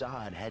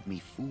facade had me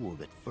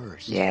fooled at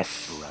first.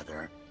 Yes.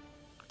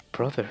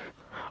 Brother.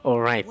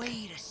 Alright.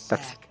 Wait a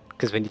That's sec.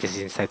 because Vanitas is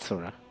inside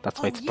Sora. That's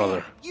why Oh, it's yeah,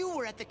 brother. you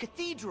were at the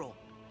cathedral.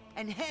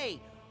 And hey,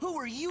 who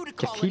are you to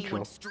call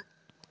anyone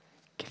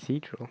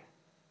Cathedral?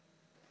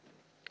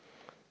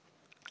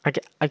 I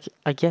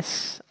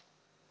guess...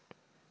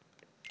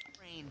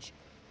 strange?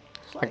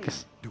 I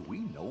guess... Do we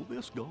know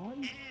this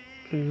guy?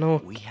 No.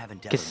 We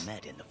haven't ever guess,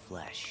 met in the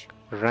flesh.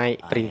 right,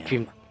 but I in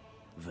am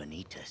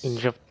Vanitas.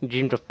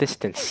 dreamed of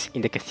distance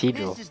in the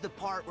cathedral. This is the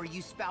part where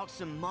you spout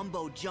some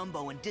mumbo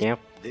jumbo and Yep.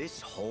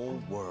 This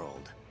whole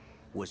world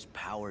was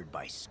powered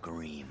by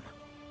Scream.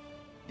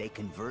 They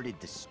converted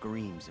the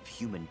screams of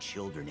human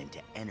children into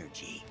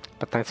energy.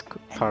 But that's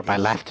And powered by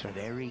this laughter.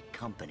 very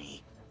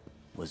company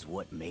was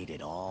what made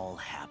it all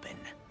happen.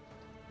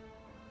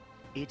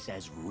 It's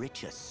as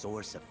rich a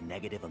source of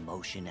negative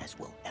emotion as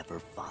we'll ever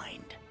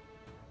find.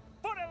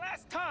 For the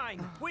last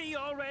time, we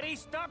already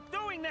stopped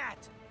doing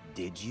that.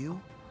 Did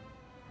you?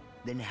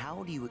 Then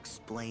how do you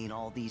explain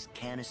all these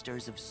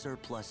canisters of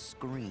surplus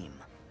Scream?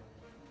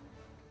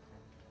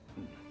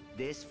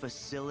 This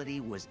facility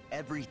was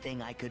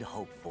everything I could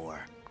hope for.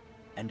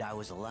 And I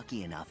was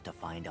lucky enough to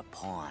find a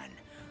pawn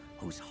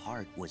whose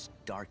heart was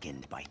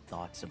darkened by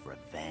thoughts of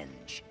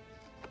revenge.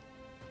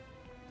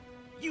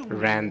 You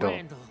Randall.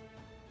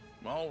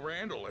 All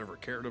Randall ever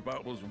cared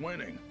about was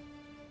winning.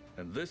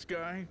 And this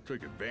guy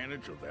took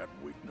advantage of that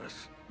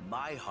weakness.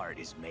 My heart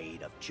is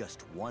made of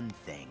just one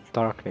thing.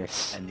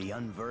 Darkness. And the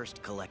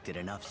unversed collected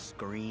enough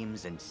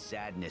screams and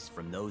sadness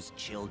from those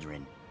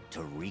children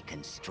to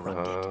reconstruct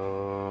it.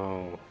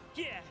 Oh.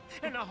 Yeah,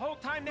 and the whole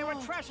time they were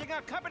trashing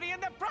our company in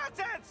the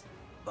process.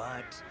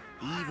 But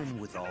even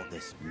with all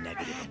this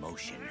negative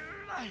emotion,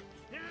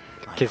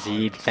 Because you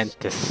need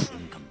Ventus.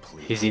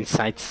 He's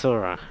inside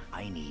Sora.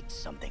 I need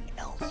something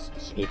else.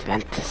 You need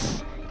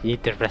Ventus. You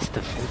need the rest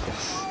of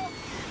Ventus.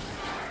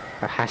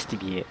 That has to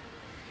be it.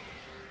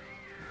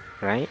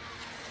 Right?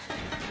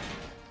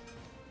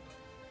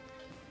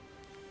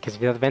 Because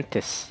without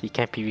Ventus, he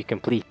can't be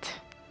complete.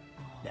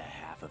 The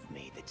half of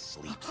me that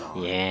sleeps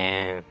on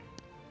Yeah.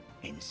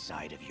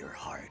 inside of your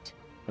heart.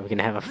 Are we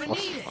gonna have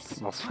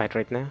a boss fight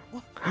right now?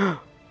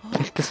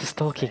 Ventus is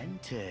talking.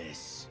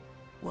 Ventus.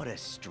 What a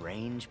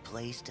strange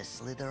place to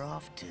slither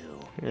off to.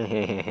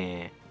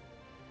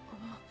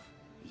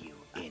 You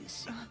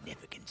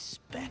insignificant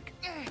speck.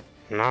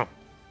 No.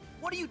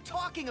 What are you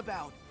talking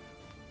about?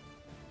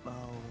 Oh,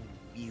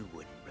 you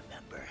wouldn't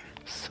remember.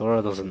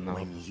 Sora doesn't know.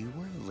 When you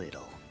were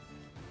little,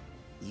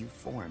 you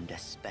formed a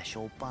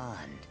special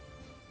bond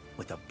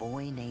with a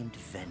boy named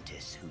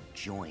Ventus who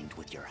joined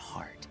with your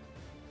heart.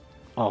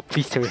 Oh,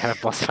 please tell me we have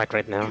a boss fight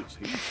right now. Is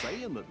he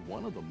saying that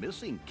one of the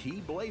missing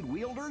Keyblade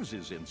wielders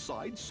is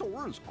inside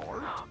Sora's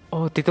heart?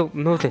 Oh, they don't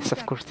know How this. is Of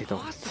that course they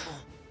don't. possible?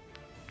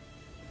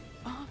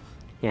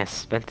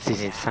 Yes, Ventus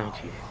is inside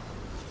you.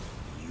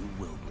 You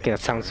will Okay, that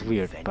sounds return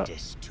weird, but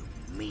Ventus to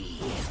me.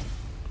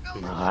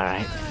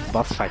 alright.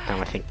 Boss fight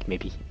time, I think.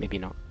 Maybe, maybe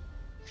not.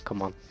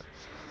 Come on.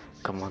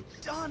 Come on.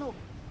 Donald,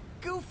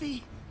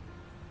 Goofy.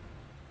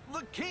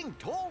 The king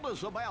told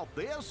us about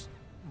this.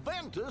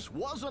 Ventus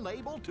wasn't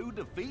able to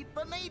defeat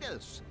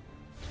Vanitas.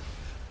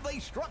 They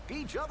struck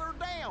each other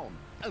down,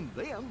 and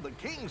then the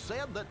king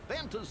said that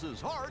Ventus's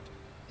heart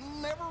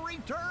never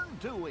returned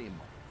to him.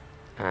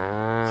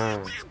 Ah,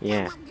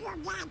 yeah.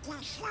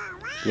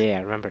 Yeah,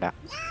 I remember that.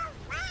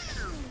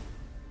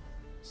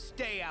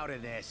 Stay out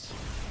of this.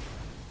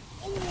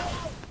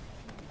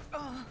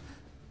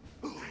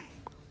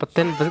 But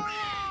then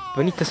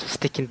Vanitas was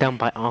taken down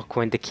by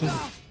Aqua and the king.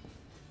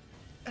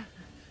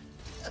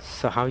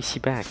 So how is he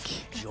back?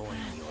 Join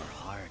your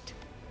heart.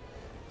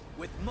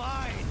 With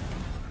mine.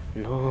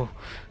 No.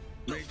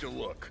 Need to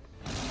look.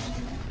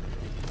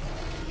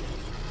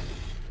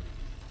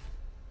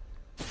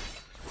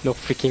 No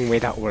freaking way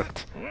that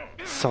worked.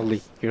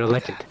 Sully, you're a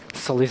legend.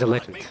 Sully's a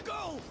legend.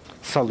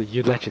 Sully,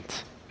 you're a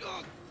legend.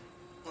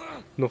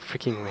 No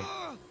freaking way.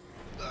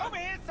 Over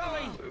here,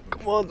 Sully!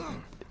 Come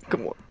on.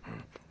 Come on.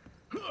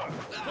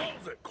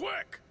 Close it,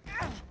 quick!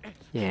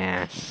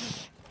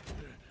 Yes.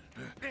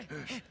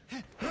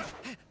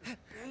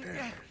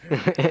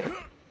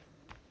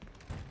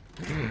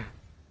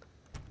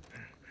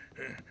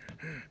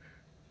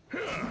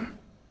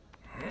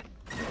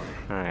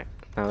 Alright,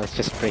 now let's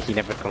just pray he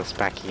never comes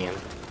back again.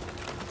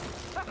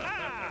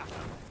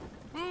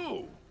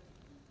 Ooh!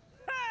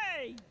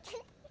 Hey!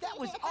 That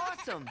was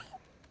awesome.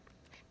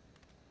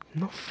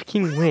 No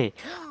freaking way.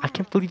 I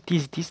can't believe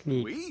these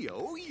Disney We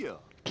owe ya.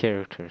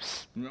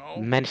 characters No,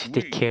 managed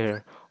to take we.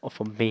 care of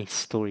a main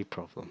story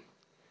problem.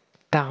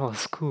 That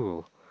was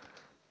cool.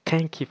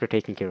 Thank you for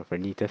taking care of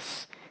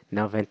Vanitas.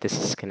 Now Ventus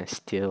is gonna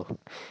still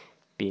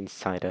be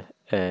inside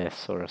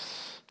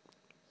Sora's.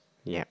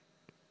 Yep.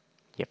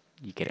 Yep,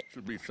 you get it.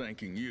 Should be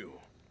thanking you.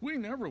 We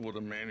never would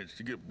have managed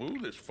to get Boo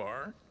this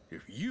far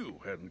if you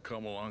hadn't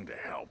come along to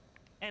help.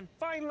 And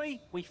finally,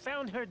 we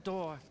found her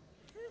door.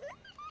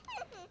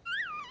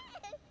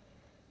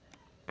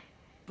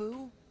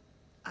 Boo,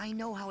 I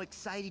know how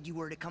excited you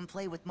were to come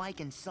play with Mike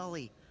and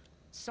Sully.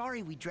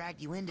 Sorry we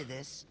dragged you into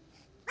this.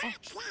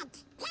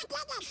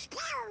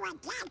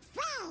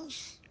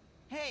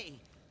 Hey,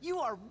 you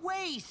are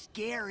way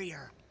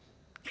scarier.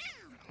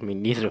 I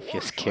mean, neither of you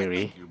is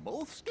scary. You're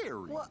both scary.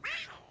 What?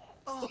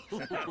 Oh.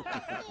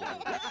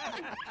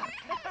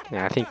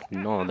 Yeah, I think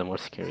none of them were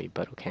scary,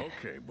 but okay.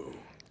 Okay, Boo.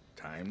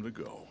 Time to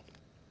go.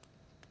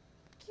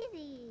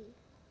 Kitty.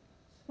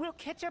 We'll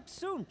catch up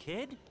soon,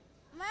 kid.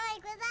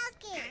 Mike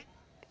Wazowski.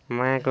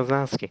 Mike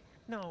Wazowski.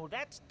 No,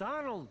 that's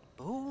Donald,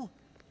 Boo.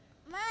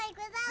 Mike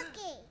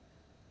Wazowski.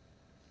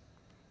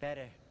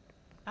 Better.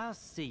 I'll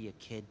see you,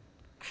 kid.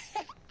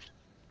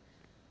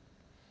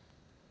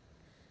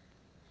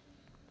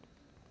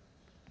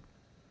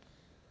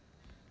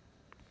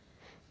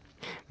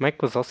 Mike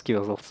Wazowski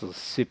was also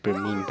super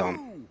mean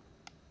Don.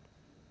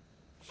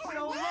 So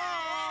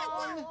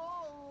long!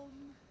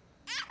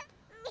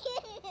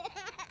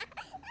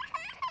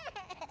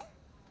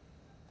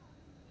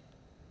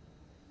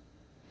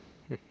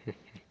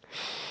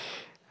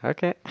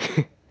 Okay.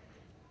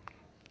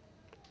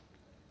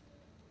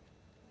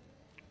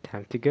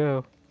 Time to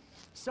go.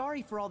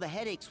 Sorry for all the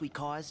headaches we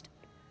caused.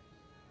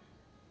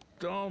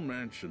 Don't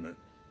mention it.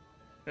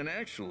 And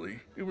actually,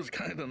 it was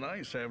kind of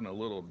nice having a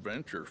little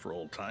adventure for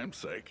old time's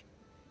sake.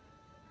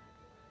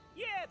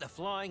 Yeah, the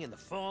flying and the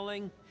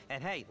falling.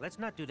 And hey, let's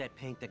not do that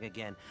paint thing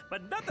again.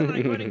 But nothing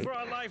like running for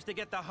our lives to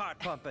get the heart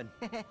pumping.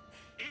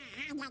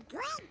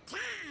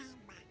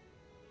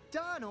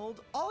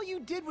 Donald, all you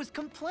did was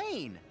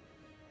complain.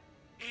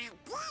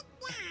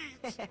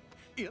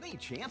 Any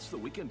chance that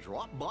we can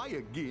drop by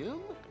again?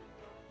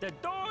 The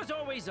door's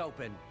always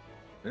open.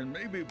 And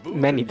maybe Boo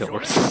Many can join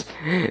doors. us.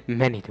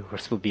 Many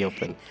doors will be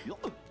open.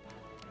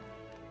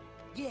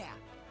 Yeah.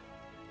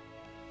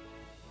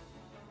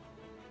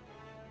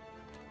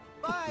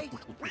 Bye.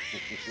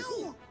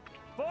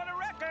 For the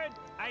record,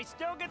 I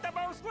still get the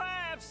most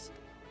laughs.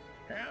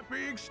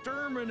 Happy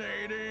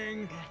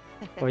exterminating!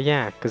 Oh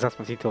yeah, because that's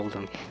what he told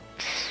them.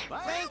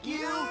 Thank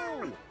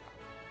you.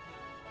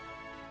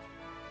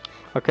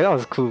 Okay, that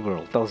was a cool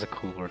world. That was a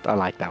cool world. I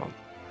like that one.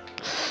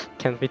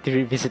 Can't wait to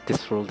revisit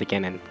this world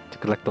again and to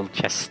collect all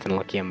chests and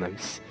lucky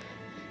emblems.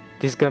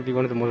 This is gonna be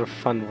one of the more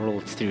fun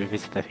worlds to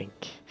revisit, I think.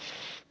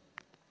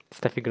 It's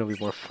definitely gonna be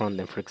more fun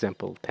than, for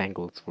example,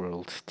 Tangled's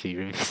world to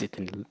revisit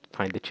and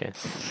find the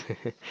chests.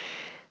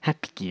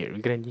 Happy Gear,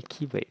 we got a new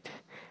Keyblade.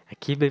 A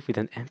Keyblade with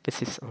an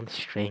emphasis on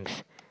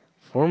strength,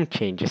 form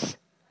changes,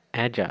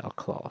 agile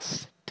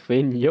claws,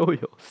 twin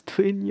yo-yos,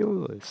 twin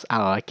yo-yos.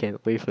 Oh, I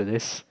can't wait for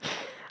this.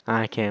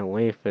 I can't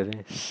wait for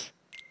this.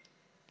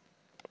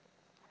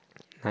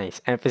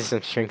 Nice. Emphasis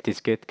on strength is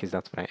good because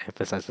that's what I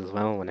emphasized as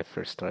well when I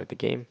first started the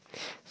game.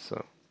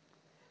 So,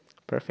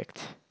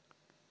 perfect.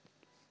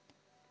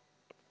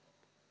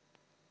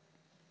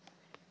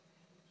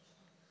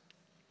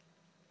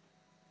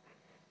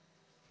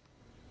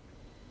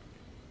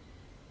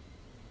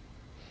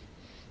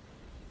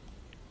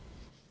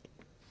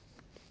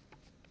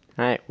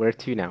 Alright, where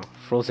to now?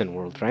 Frozen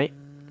World, right?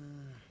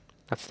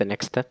 That's the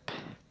next step.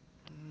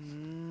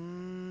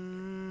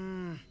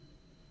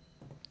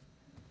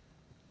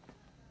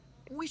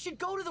 We should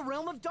go to the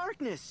realm of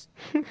darkness.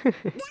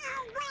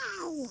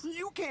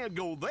 You can't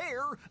go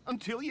there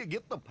until you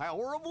get the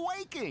power of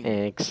waking.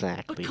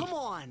 Exactly. But come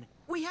on,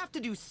 we have to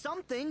do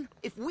something.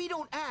 If we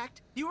don't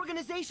act, the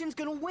organization's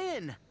gonna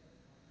win.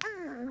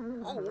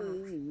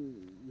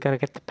 Gotta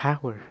get the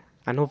power.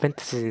 I know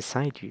Ventus is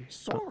inside you.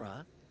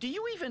 Sora, do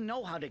you even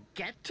know how to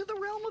get to the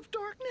realm of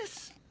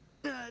darkness?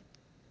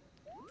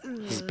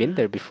 He's been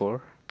there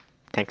before,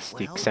 thanks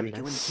to Well, Riku and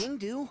the Xemnas. King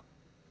do.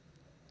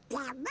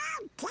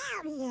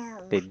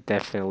 They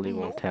definitely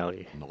won't tell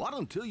you. Not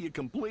until you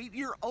complete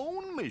your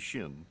own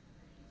mission.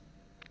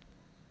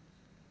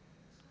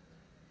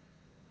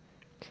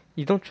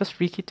 You don't trust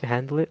Riku to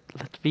handle it?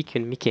 Let Riku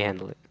and Mickey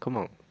handle it. Come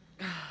on.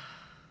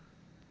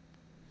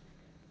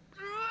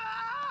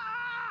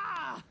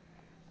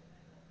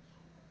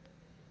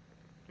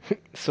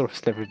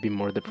 Sora's never been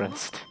more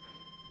depressed.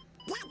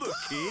 The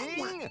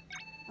king?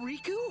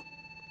 Riku?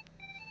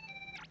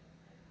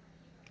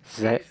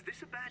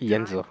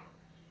 Yenzo.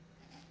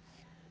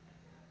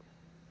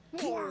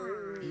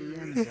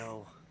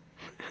 Enzo.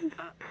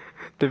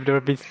 They've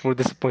never been more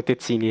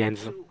disappointed seeing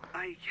Yenzo. So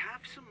I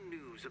have some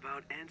news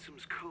about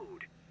Ansem's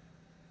code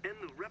and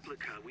the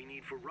replica we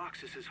need for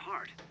Roxas's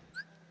heart.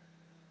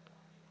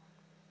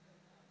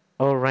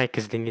 Oh right,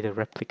 because they need a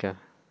replica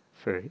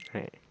for it,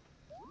 right?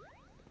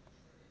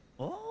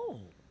 Oh.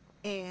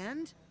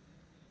 And?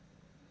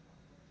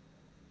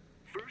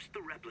 First,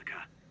 the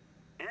replica.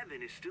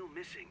 Evan is still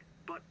missing,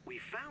 but we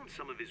found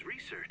some of his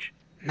research.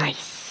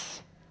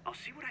 Nice. I'll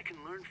see what I can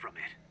learn from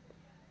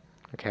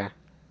it. Okay.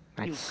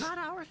 You Nice. got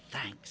our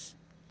thanks.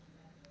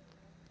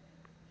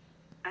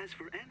 As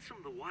for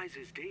Ansem the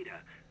Wise's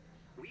data,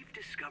 we've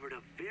discovered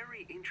a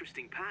very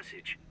interesting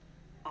passage.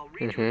 I'll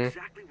read you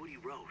exactly what he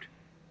wrote.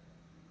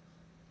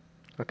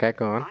 Okay,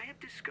 go on. I have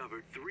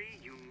discovered 3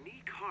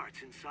 unique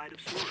hearts inside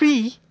of Sora.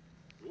 3?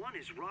 One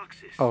is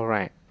Roxas. Oh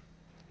right.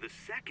 The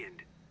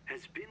second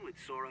has been with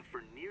Sora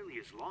for nearly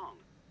as long.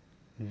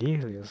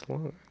 Nearly as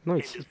long. No,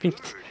 it's And the been.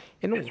 third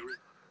You know, has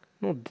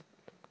no.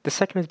 The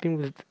second has been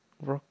with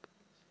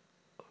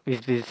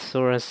with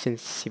Sora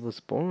since he was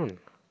born.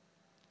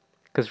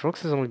 Because Rox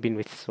has only been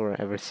with Sora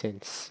ever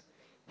since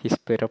he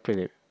split up with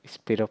it. He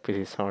split up with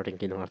his heart in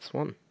Kingdom Hearts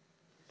 1.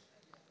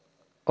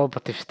 Oh,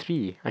 but there's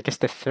 3. I guess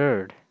the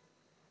third.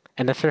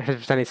 And the third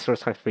has been in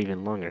Sora's heart for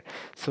even longer.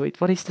 So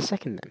what is the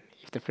second then?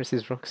 If the first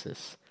is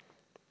Roxas.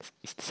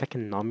 Is the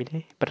second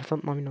Namine? But I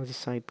thought Namine was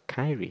inside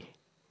Kairi.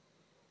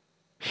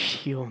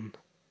 Shion.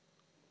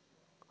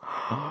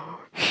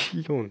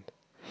 Shion.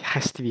 It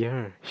has to be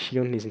her.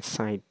 Shion is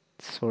inside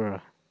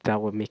Sora.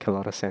 That would make a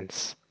lot of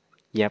sense.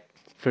 Yep.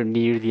 For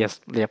nearly as...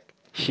 Yep.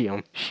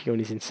 Shion. Shion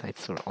is inside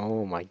Sora.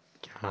 Oh my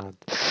god.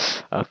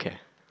 Okay.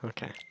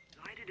 Okay.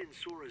 resided in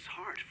Sora's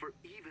heart for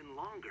even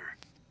longer.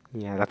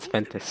 Yeah, that's Most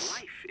of his Ventus.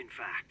 life, in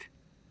fact.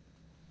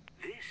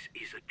 This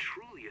is a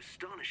truly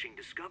astonishing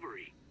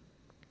discovery.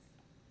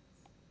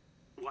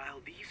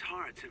 While these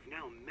hearts have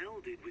now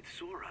melded with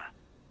Sora,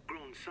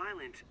 grown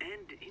silent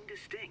and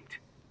indistinct,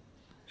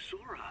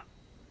 Sora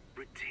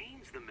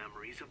retains the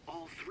memories of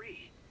all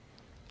 3.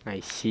 I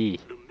see.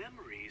 The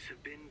memories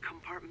have been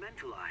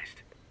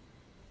compartmentalized.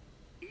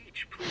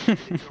 Each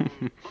placed in its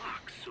own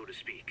box, so to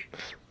speak.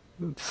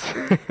 Oops.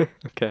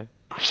 Okay.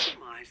 I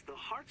surmise the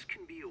hearts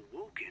can be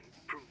awoken,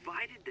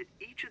 provided that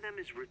each of them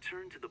is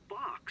returned to the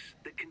box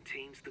that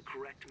contains the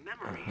correct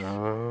memories.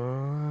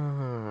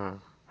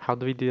 How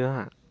do we do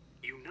that?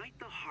 Unite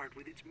the heart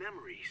with its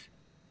memories,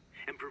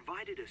 and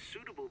provide it a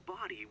suitable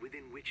body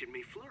within which it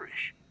may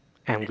flourish.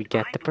 And we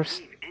get I the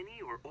person. believe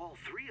any or all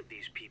 3 of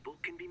these people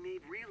can be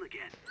made real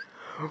again.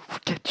 We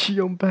get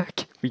Shion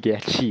back. We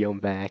get Shion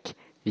back.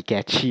 We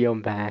get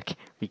Shion back.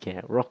 We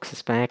get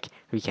Roxas back.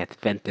 We get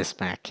Ventus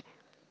back.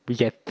 We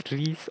get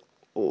 3.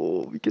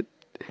 Oh, we get...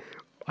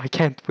 I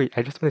can't wait.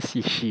 I just want to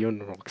see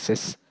Shion,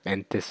 Roxas,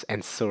 Ventus,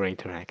 and Sora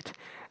interact.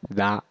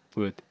 That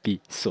would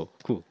be so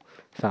cool.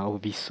 That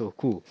would be so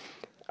cool.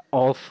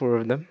 All 4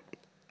 of them,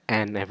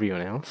 and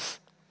everyone else,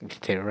 with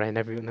Terra and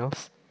everyone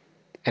else,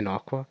 and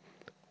Aqua,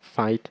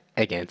 fight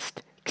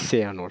against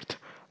Xehanort.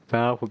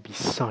 That would be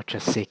such a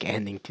sick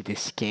ending to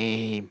this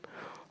game.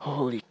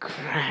 Holy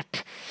crap.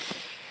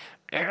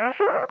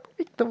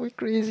 Make them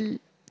crazy.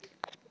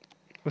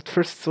 But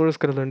first, Sora's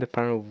gonna learn the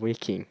power of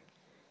waking.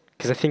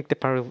 Because I think the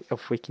power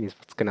of waking is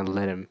what's gonna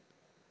let him,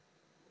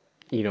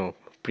 you know,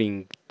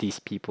 bring these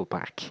people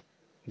back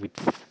with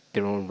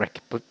their own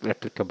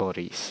replica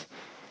bodies.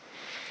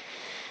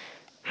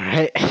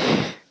 Alright.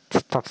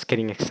 Stuff's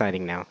getting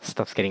exciting now.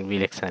 Stuff's getting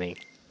really exciting.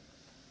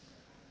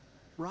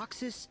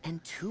 Roxas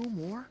and 2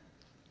 more?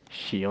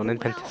 Shion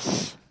and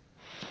Ventus.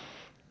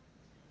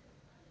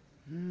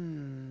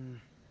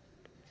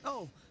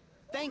 Oh,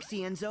 thanks,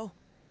 Enzo.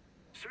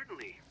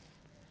 Certainly.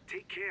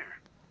 Take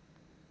care.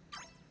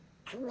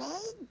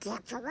 Three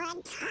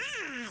different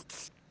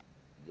hearts.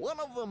 One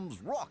of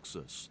them's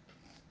Roxas.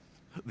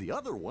 The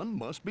other one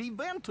must be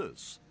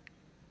Ventus.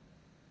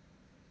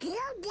 You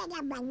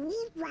didn't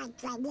believe what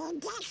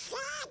Venita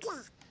said.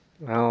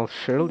 Well,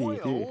 surely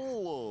you do.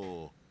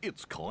 Well,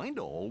 it's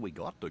kinda all we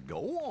got to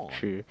go on.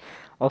 True.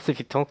 Also, if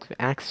you talk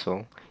to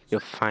Axel,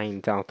 you'll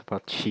find out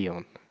about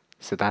Shion.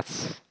 So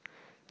that's...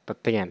 But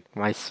again,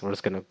 why is Sora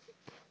gonna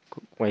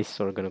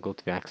go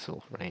to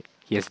Axel, right?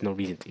 He has no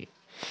reason to.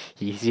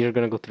 He's either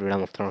gonna go to the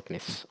Realm of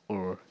Darkness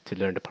or to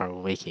learn the power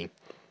of waking.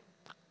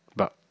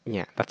 But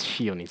yeah, that's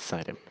Shion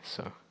inside him,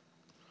 so...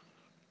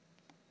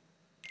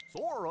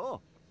 Sora,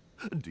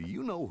 do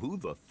you know who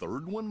the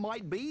third one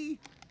might be?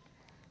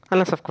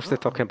 Unless, of course, they're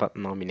talking about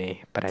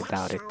Nominee, but I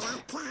doubt it.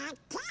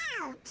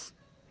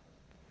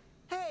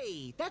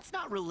 Hey, that's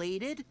not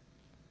related.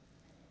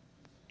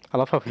 I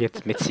love how he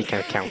gets Mitzi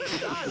can count.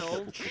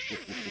 Donald.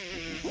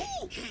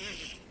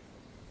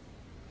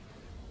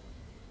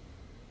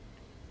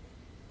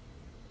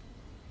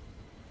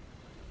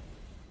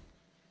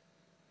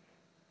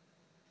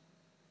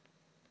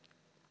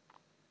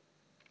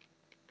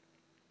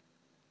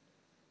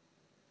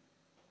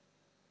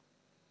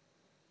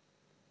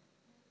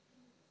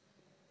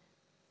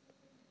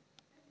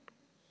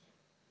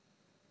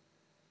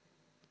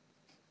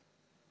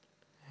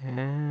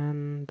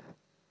 And...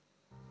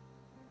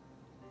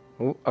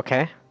 Oh,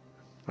 okay.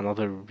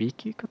 Another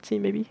Riku cutscene,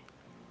 maybe?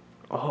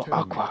 Oh, Tell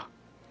Aqua.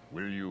 me,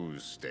 will you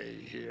stay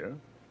here?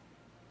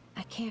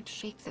 I can't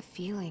shake the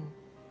feeling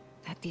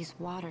that these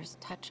waters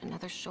touch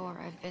another shore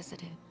I've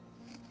visited.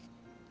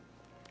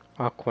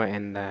 Aqua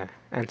and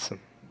Ansem.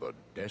 The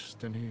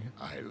Destiny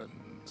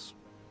Islands.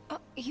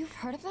 You've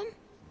heard of them?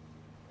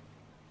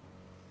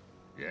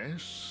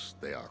 Yes,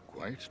 they are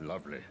quite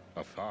lovely.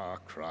 A far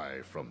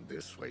cry from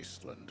this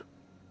wasteland.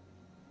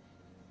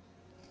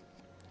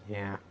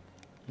 Yeah.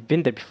 You've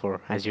been there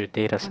before, as your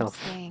data I'm self.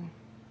 staying.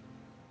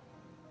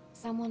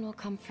 Someone will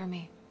come for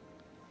me.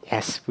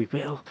 Yes, we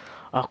will.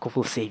 Aqua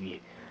will save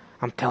you.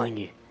 I'm telling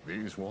you.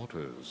 These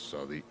waters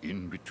are the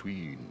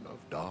in-between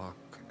of dark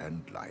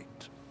and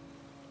light.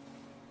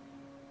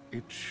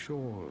 It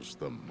shores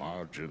the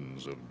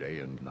margins of day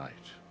and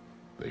night.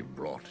 They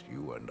brought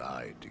you and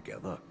I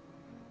together.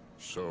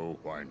 So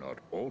why not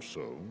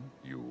also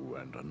you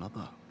and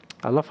another?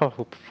 I love how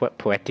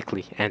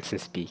poetically Ansem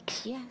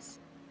speaks. Yes.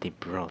 They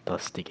brought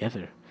us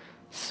together.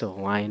 So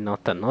why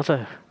not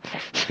another?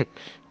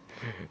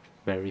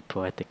 Very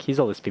poetic. He's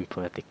always been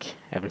poetic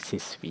ever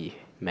since we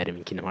met him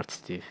in Kingdom Hearts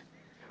 2.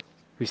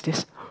 Who's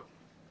this?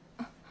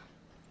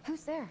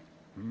 Who's there?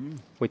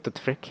 Wait, what the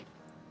frick?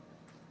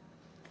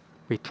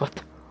 Wait,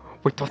 what?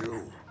 Wait, what?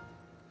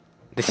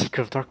 The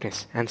Seeker of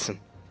Darkness, Ansem.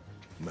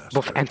 Master,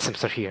 Both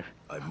Ansems are here.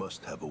 I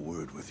must have a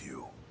word with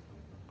you.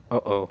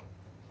 Uh-oh.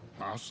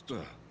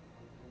 Master.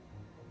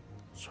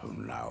 So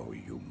now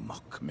you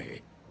mock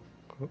me.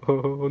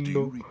 Oh, Do no.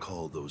 you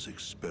recall those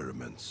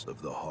experiments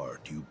of the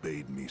heart you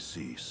bade me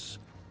cease?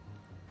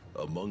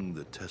 Among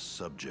the test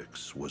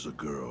subjects was a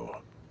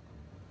girl.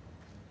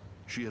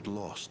 She had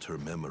lost her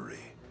memory,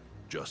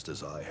 just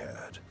as I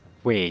had.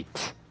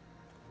 Wait.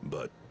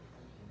 But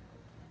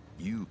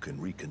you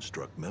can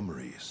reconstruct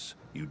memories.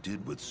 You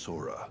did with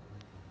Sora.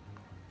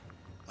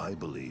 I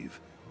believe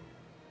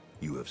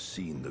you have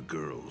seen the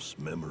girl's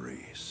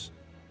memories.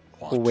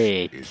 What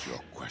Wait. is your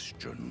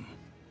question?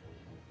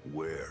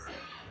 Where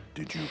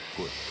did you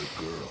put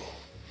the girl?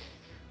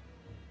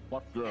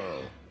 What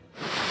girl?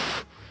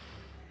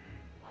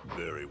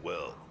 Very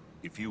well.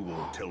 If you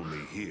won't tell me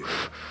here.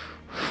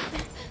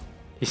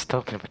 He's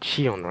talking about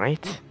Shion,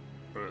 right?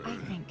 I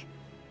think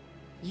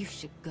you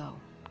should go.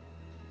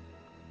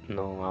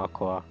 No,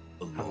 Aqua.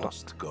 A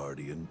lost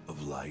guardian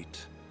of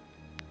light.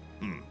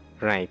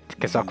 Right,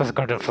 because Aqua's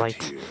guardian of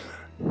light.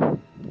 Here.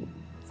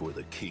 For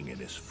the king and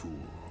his fool.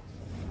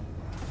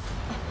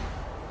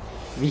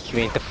 Riku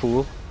ain't the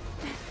fool.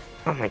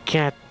 Oh my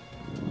god.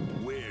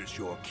 Where's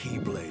your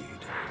keyblade?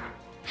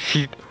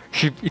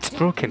 It's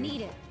broken.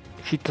 Need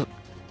it.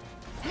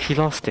 She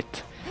lost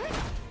it.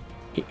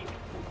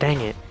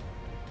 Dang it.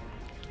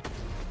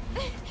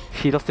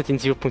 She lost it in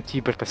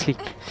 0.2 birth by sleep.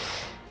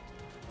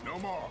 No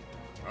more.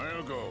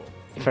 I'll go.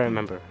 If I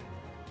remember.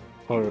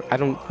 Or I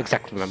don't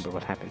exactly remember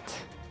what happened.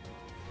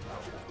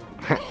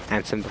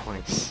 Ansem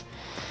device.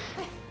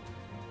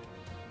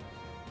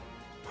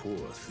 Poor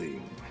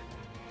thing.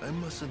 I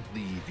mustn't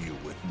leave you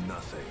with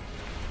nothing.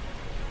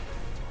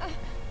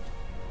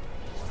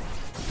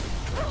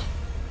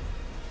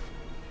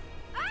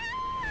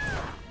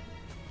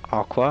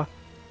 Aqua?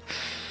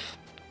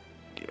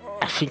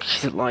 I think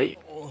she's alive.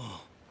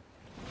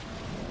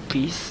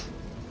 Please?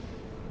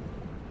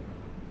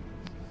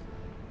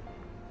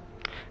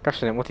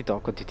 Gosh, what did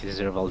Aqua do to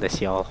deserve all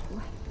this, y'all?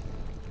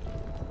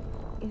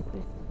 Is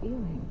this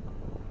feeling?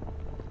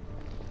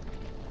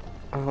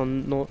 Oh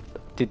no,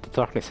 the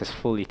darkness has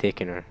fully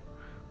taken her.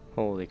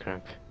 Holy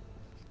crap.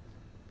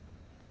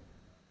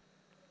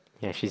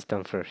 Yeah, she's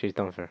done for. She's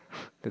done for.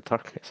 The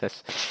darkness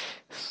has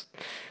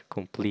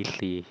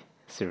completely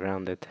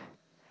surrounded.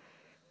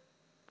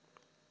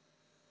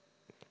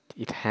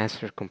 It has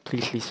her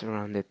completely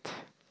surrounded.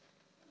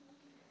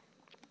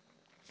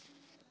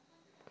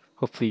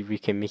 Hopefully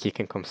Mickey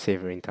can come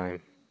save her in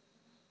time.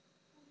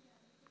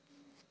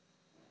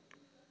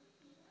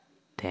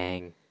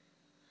 Dang.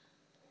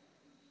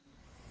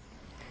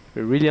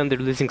 We're really on the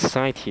losing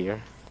side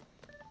here.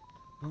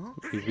 Huh?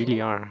 We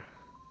really are.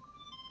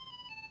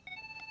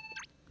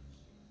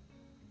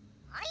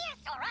 Hiya,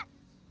 Sora.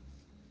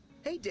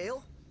 Hey,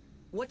 Dale.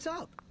 What's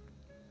up?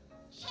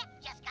 Chip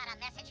just got a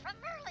message from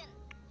Merlin.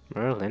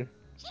 Merlin?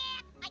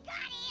 Chip, I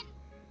got in.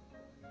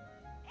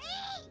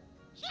 Hey,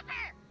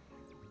 Chipper.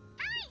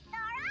 Hi,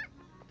 Sora.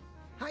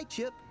 Hi,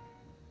 Chip.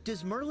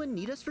 Does Merlin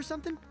need us for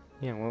something?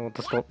 Yeah, well,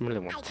 that's what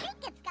Merlin I wants. think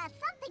it's got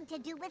something to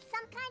do with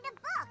some kind of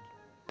book.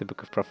 The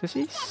Book of He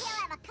Prophecies? said he'll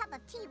have a cup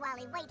of tea while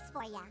he waits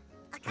for you.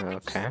 A cup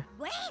of tea? Okay.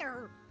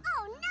 Where?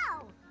 Oh,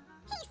 no.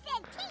 He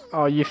said tea.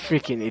 Oh, you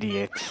freaking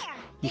idiots.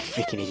 You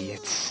freaking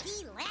idiots.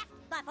 He left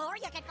before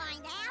you could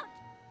find out.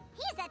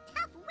 He's a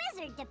tough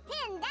wizard to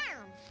pin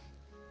down.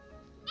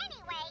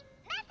 Anyway,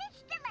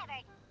 message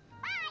delivered.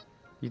 Bye.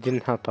 You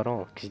didn't help at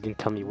all, because you didn't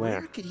tell me Where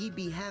where. could he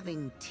be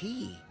having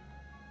tea?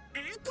 I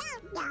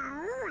don't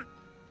know.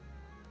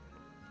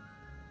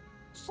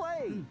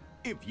 Say,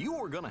 if you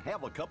were gonna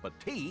have a cup of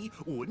tea,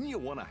 wouldn't you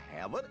want to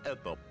have it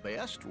at the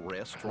best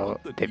restaurant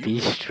Oh, that the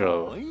you could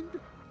bistro. find?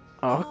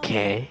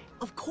 Okay.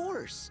 Of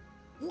course.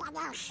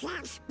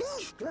 Let's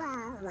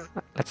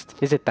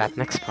visit that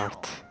next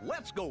part.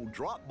 Let's go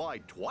drop by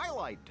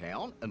Twilight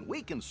Town and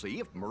we can see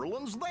if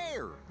Merlin's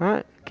there.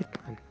 Alright, good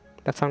plan.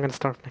 That's how I'm gonna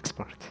start next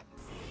part.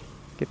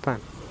 Good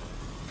plan.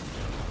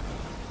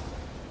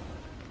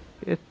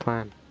 Good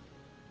plan.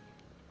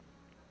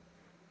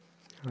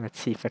 Let's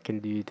see if I can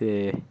do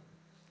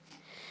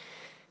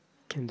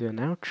an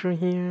outro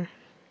here.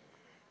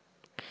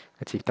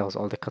 Let's see if that was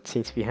all the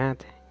cutscenes we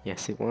had.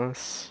 Yes, it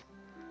was.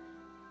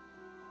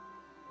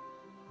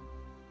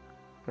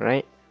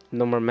 Alright,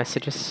 no more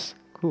messages.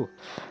 Cool.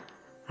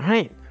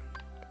 Alright,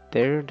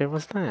 there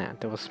was that.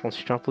 There was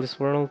Monstropolis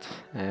World,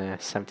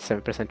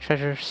 77%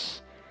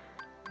 treasures.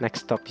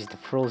 Next up is the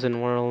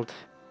Frozen World,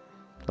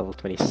 level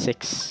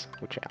 26,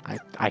 which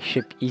I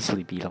should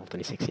easily be level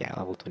 26. Yeah,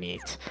 level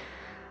 28.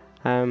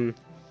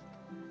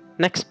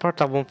 Next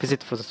part I won't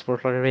visit for this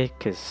world right away,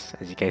 because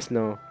as you guys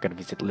know, I'm gonna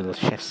visit Little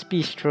Chef's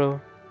Bistro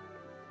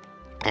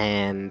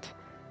and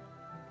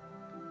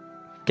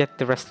get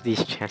the rest of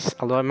these chests.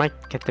 Although I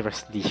might get the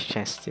rest of these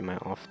chests in my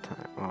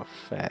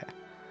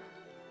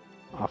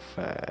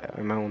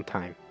in my own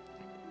time.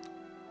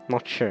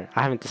 Not sure.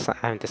 I haven't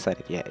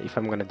decided yet if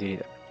I'm gonna do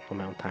it on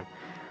my own time.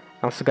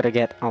 I also gotta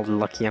get all the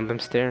lucky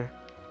emblems there,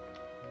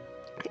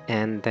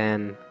 and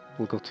then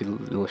we'll go to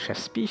Little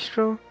Chef's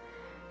Bistro.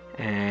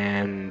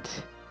 And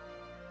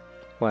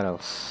what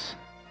else?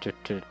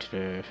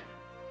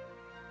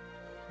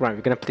 Right,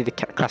 we're gonna play the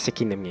classic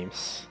Kingdom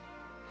games,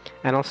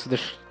 and also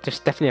there's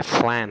definitely a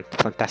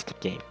fantastic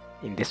game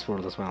in this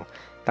world as well.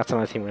 That's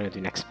another thing we're gonna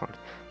do next part.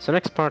 So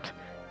next part,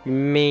 we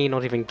may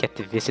not even get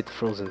to visit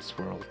Frozen's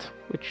world,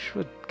 which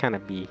would kind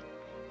of be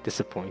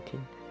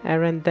disappointing.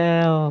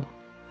 Arendelle.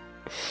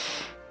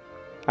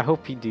 I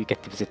hope you do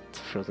get to visit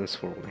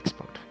Frozen's world next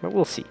part, but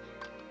we'll see.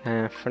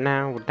 For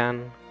now, we're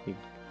done. We're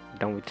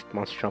done with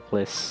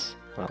Monstropolis.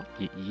 Well,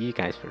 you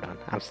guys were done.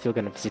 I'm still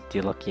gonna visit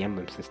the lucky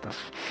emblems and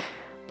stuff.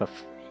 But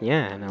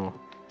yeah, and I'll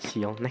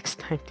see y'all next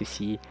time to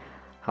see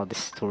how this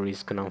story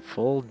is gonna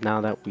unfold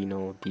now that we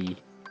know the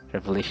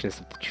revelations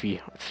of the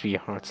three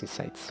hearts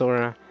inside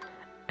Sora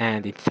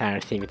and the entire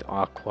thing with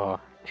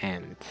Aqua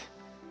and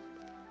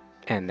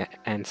the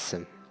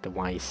Ansem, the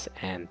Wise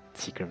and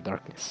Seeker of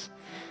Darkness.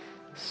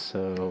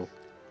 So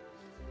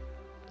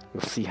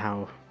we'll see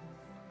how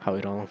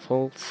it all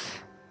unfolds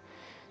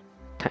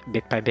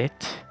bit by bit,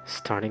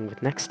 starting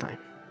with next time.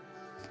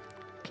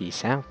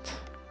 Peace out.